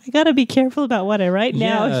like, I got to be careful about what I write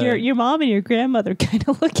now. Yeah. Your mom and your grandmother kind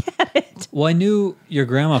of look at it. well, I knew your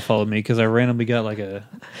grandma followed me because I randomly got like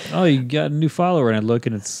you got a new follower, and I look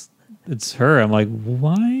and it's her. I'm like,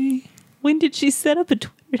 why? When did she set up a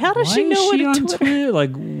Twitter? How does Why she is know what she a on Twitter? Twitter?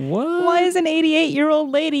 Like, what? Why is an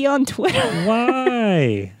 88-year-old lady on Twitter?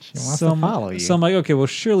 Why? She wants to follow you. So I'm like, okay, well,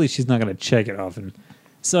 surely she's not going to check it often.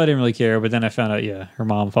 So I didn't really care. But then I found out, yeah, her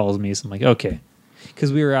mom follows me. So I'm like, okay.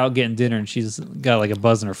 Because we were out getting dinner and she's got like a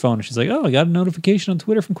buzz on her phone. And she's like, oh, I got a notification on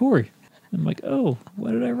Twitter from Corey. I'm like, oh,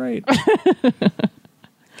 what did I write?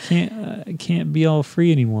 I can't be all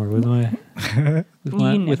free anymore with my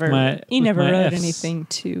You never wrote Fs. anything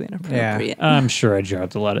too inappropriate. I'm sure I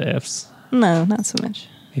dropped a lot of Fs. No, not so much.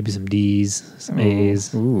 Maybe some Ds, some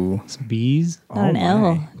A's, Ooh. some B's. Not an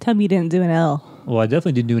L. Tell me you didn't do an L. Well, I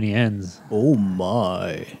definitely didn't do any N's. Oh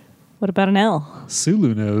my. What about an L?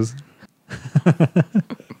 Sulu knows.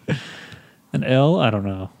 An L? I don't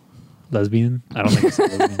know. Lesbian? I don't think I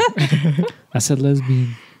said lesbian. I said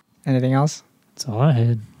lesbian. Anything else? That's all I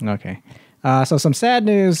had. Okay. So some sad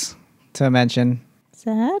news to mention.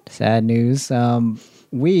 Sad? Sad news.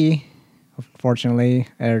 We, unfortunately,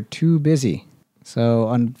 are too busy. So,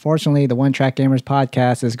 unfortunately, the One Track Gamers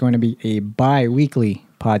podcast is going to be a bi-weekly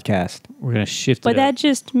podcast. We're going to shift But it that up.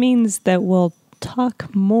 just means that we'll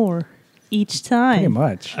talk more each time. Pretty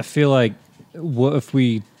much. I feel like what if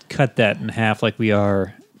we cut that in half like we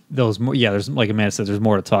are those more, yeah, there's like Amanda said, there's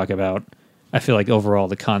more to talk about. I feel like overall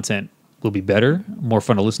the content will be better, more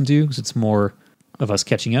fun to listen to because it's more of us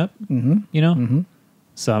catching up, you know? Mm-hmm.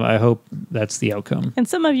 So I hope that's the outcome. And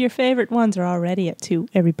some of your favorite ones are already at 2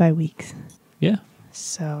 every bi-weeks. Yeah.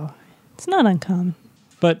 So it's not uncommon.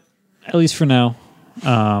 But at least for now,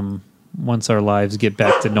 once our lives get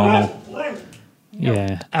back to normal.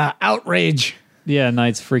 Yeah. Outrage. Yeah,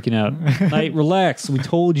 Knight's freaking out. Knight, relax. We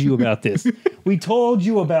told you about this. We told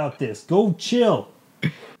you about this. Go chill.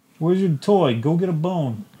 Where's your toy? Go get a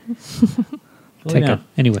bone. Lay Take down.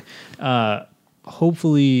 Anyway,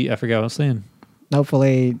 hopefully, I forgot what I was saying.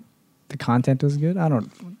 Hopefully, the content was good. I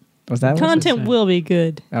don't. Was that what it Content saying? will be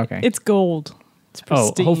good. said? Okay. It's gold. It's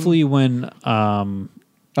pristine. Hopefully when oh,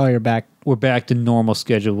 you're back. we're back to normal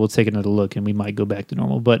schedule, we'll take another look and we might go back to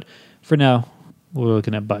normal. But for now, we're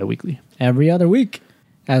looking at bi-weekly. Every other week,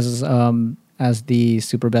 as the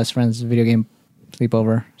Super Best Friends video game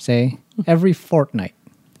sleepover say, every fortnight.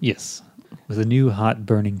 Yes, with a new hot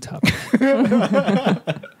burning topic.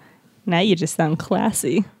 Now you just sound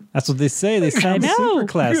classy. That's what they say. They sound know. super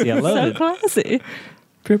classy. I love So it. classy.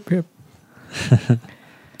 Pip, pip.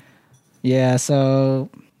 Yeah, so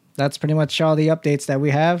that's pretty much all the updates that we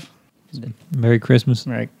have. Merry Christmas.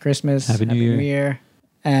 Right, Christmas, Happy New Year.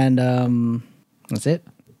 and that's it.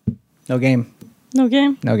 No game, No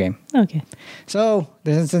game? no game. Okay. So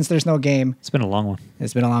since there's no game, It's been a long one.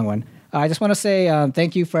 it's been a long one. I just want to say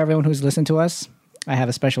thank you for everyone who's listened to us. I have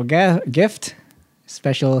a special gift,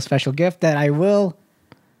 special gift that I will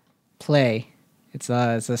play. It's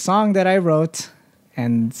a song that I wrote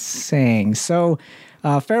and sang. So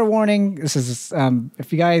Fair warning, this is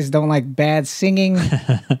if you guys don't like bad singing,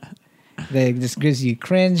 this gives you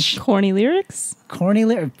cringe. Corny lyrics? Corny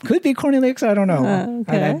lyrics. Could be corny lyrics, I don't know.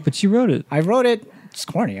 Okay. But you wrote it. I wrote it. It's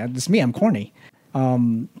corny. It's me. I'm corny.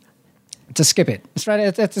 Just skip it. It's right.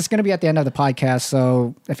 It's going to be at the end of the podcast.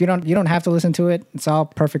 So if you don't have to listen to it. It's all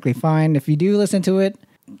perfectly fine. If you do listen to it,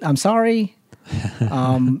 I'm sorry.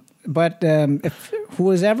 But if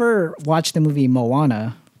who has ever watched the movie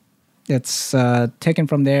Moana, it's taken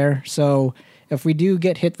from there. So if we do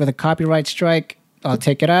get hit with a copyright strike, I'll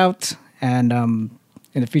take it out, and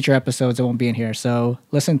in the future episodes, it won't be in here. So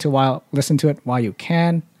listen to it while you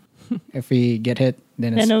can. If we get hit,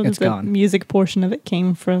 then I know it's the gone. music portion of it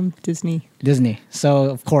came from Disney. So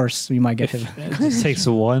of course we might get hit. It just takes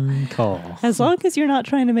one call. As long as you're not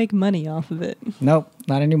trying to make money off of it. Nope,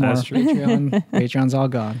 not anymore. That's true. Patreon's all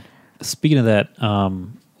gone. Speaking of that,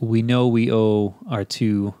 we know we owe our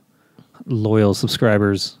 2 loyal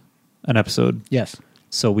subscribers an episode. Yes.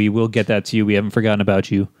 So we will get that to you. We haven't forgotten about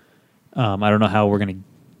you. I don't know how we're going to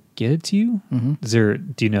get it to you. Mm-hmm.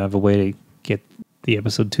 Do you have a way to get the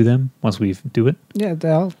episode to them once we do it? Yeah,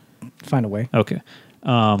 they'll find a way. Okay.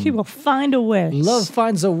 She will find a way. Love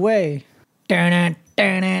finds a way. Darn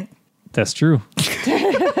it. That's true.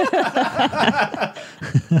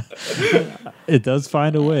 It does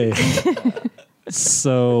find a way.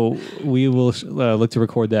 So we will look to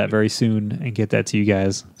record that very soon and get that to you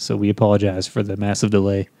guys. So we apologize for the massive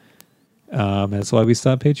delay. That's why we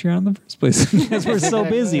stopped Patreon in the first place. Because we're so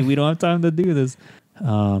busy. We don't have time to do this.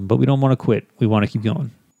 But we don't want to quit. We want to keep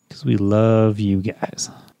going because we love you guys.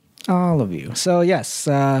 All of you. So yes,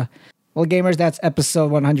 well, gamers, that's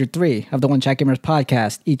episode 103 of the One Track Gamers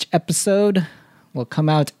podcast. Each episode will come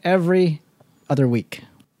out every other week.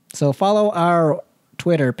 So follow our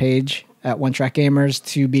Twitter page at One Track Gamers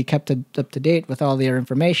to be kept up to date with all their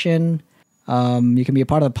information. You can be a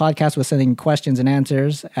part of the podcast with sending questions and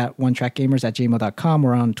answers at onetrackgamers@gmail.com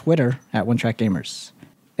or on Twitter at One Track Gamers.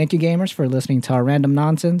 Thank you, gamers, for listening to our random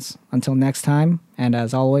nonsense. Until next time, and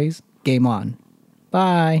as always, game on.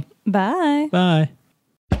 Bye. Bye. Bye.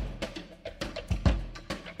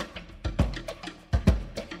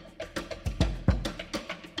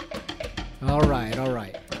 All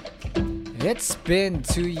right. It's been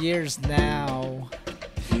 2 years now.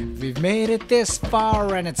 We've made it this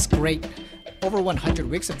far, and it's great. Over 100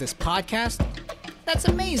 weeks of this podcast? That's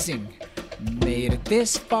amazing. Made it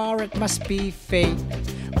this far, it must be fate.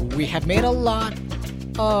 We have made a lot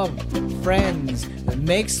of friends. It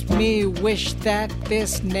makes me wish that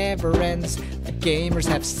this never ends. The gamers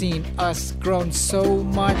have seen us grown so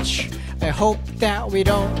much. I hope that we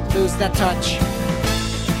don't lose that touch.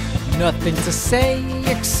 Nothing to say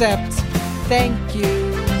except thank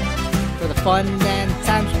you for the fun and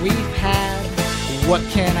times we've had. What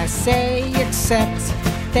can I say except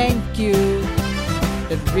thank you?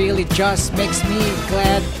 It really just makes me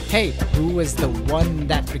glad. Hey, who is the one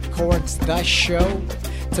that records the show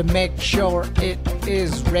to make sure it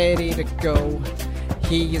is ready to go?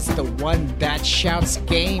 He is the one that shouts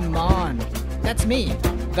game on. That's me,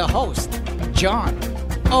 the host, John.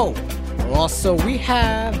 Oh, also we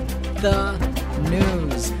have the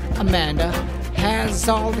news. Amanda has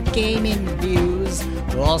all the gaming views.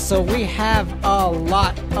 Also we have a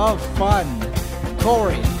lot of fun.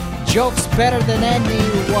 Corey jokes better than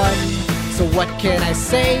anyone. So what can I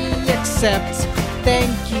say except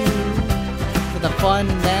thank you for the fun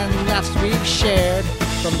and laughs we've shared.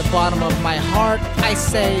 From the bottom of my heart I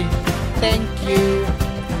say thank you.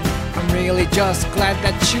 I'm really just glad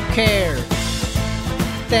that you care.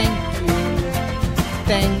 Thank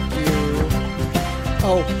you.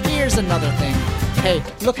 Oh, here's another thing. Hey,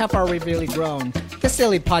 look how far we've really grown. The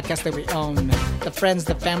silly podcast that we own. The friends,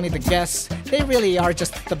 the family, the guests, they really are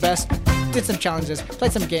just the best. Did some challenges,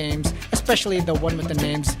 played some games, especially the one with the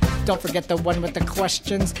names. Don't forget the one with the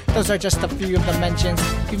questions. Those are just a few of the mentions.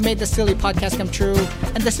 You've made the silly podcast come true,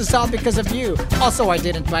 and this is all because of you. Also, I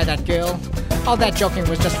didn't buy that girl. All that joking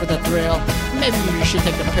was just for the thrill. Maybe you should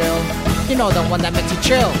take a pill. You know, the one that makes you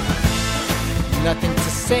chill. Nothing to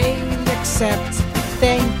say except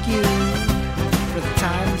thank you for the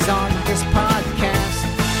times on this podcast.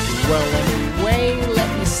 Well, anyway, let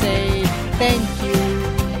me say thank you.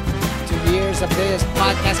 2 years of this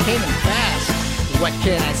podcast came in fast. What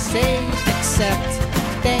can I say except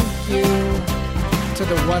thank you to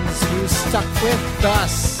the ones who stuck with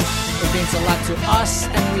us. It means a lot to us,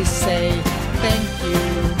 and we say thank you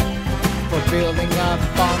for building up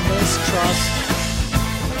on this trust.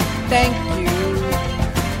 Thank you.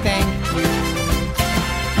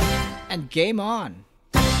 And game on.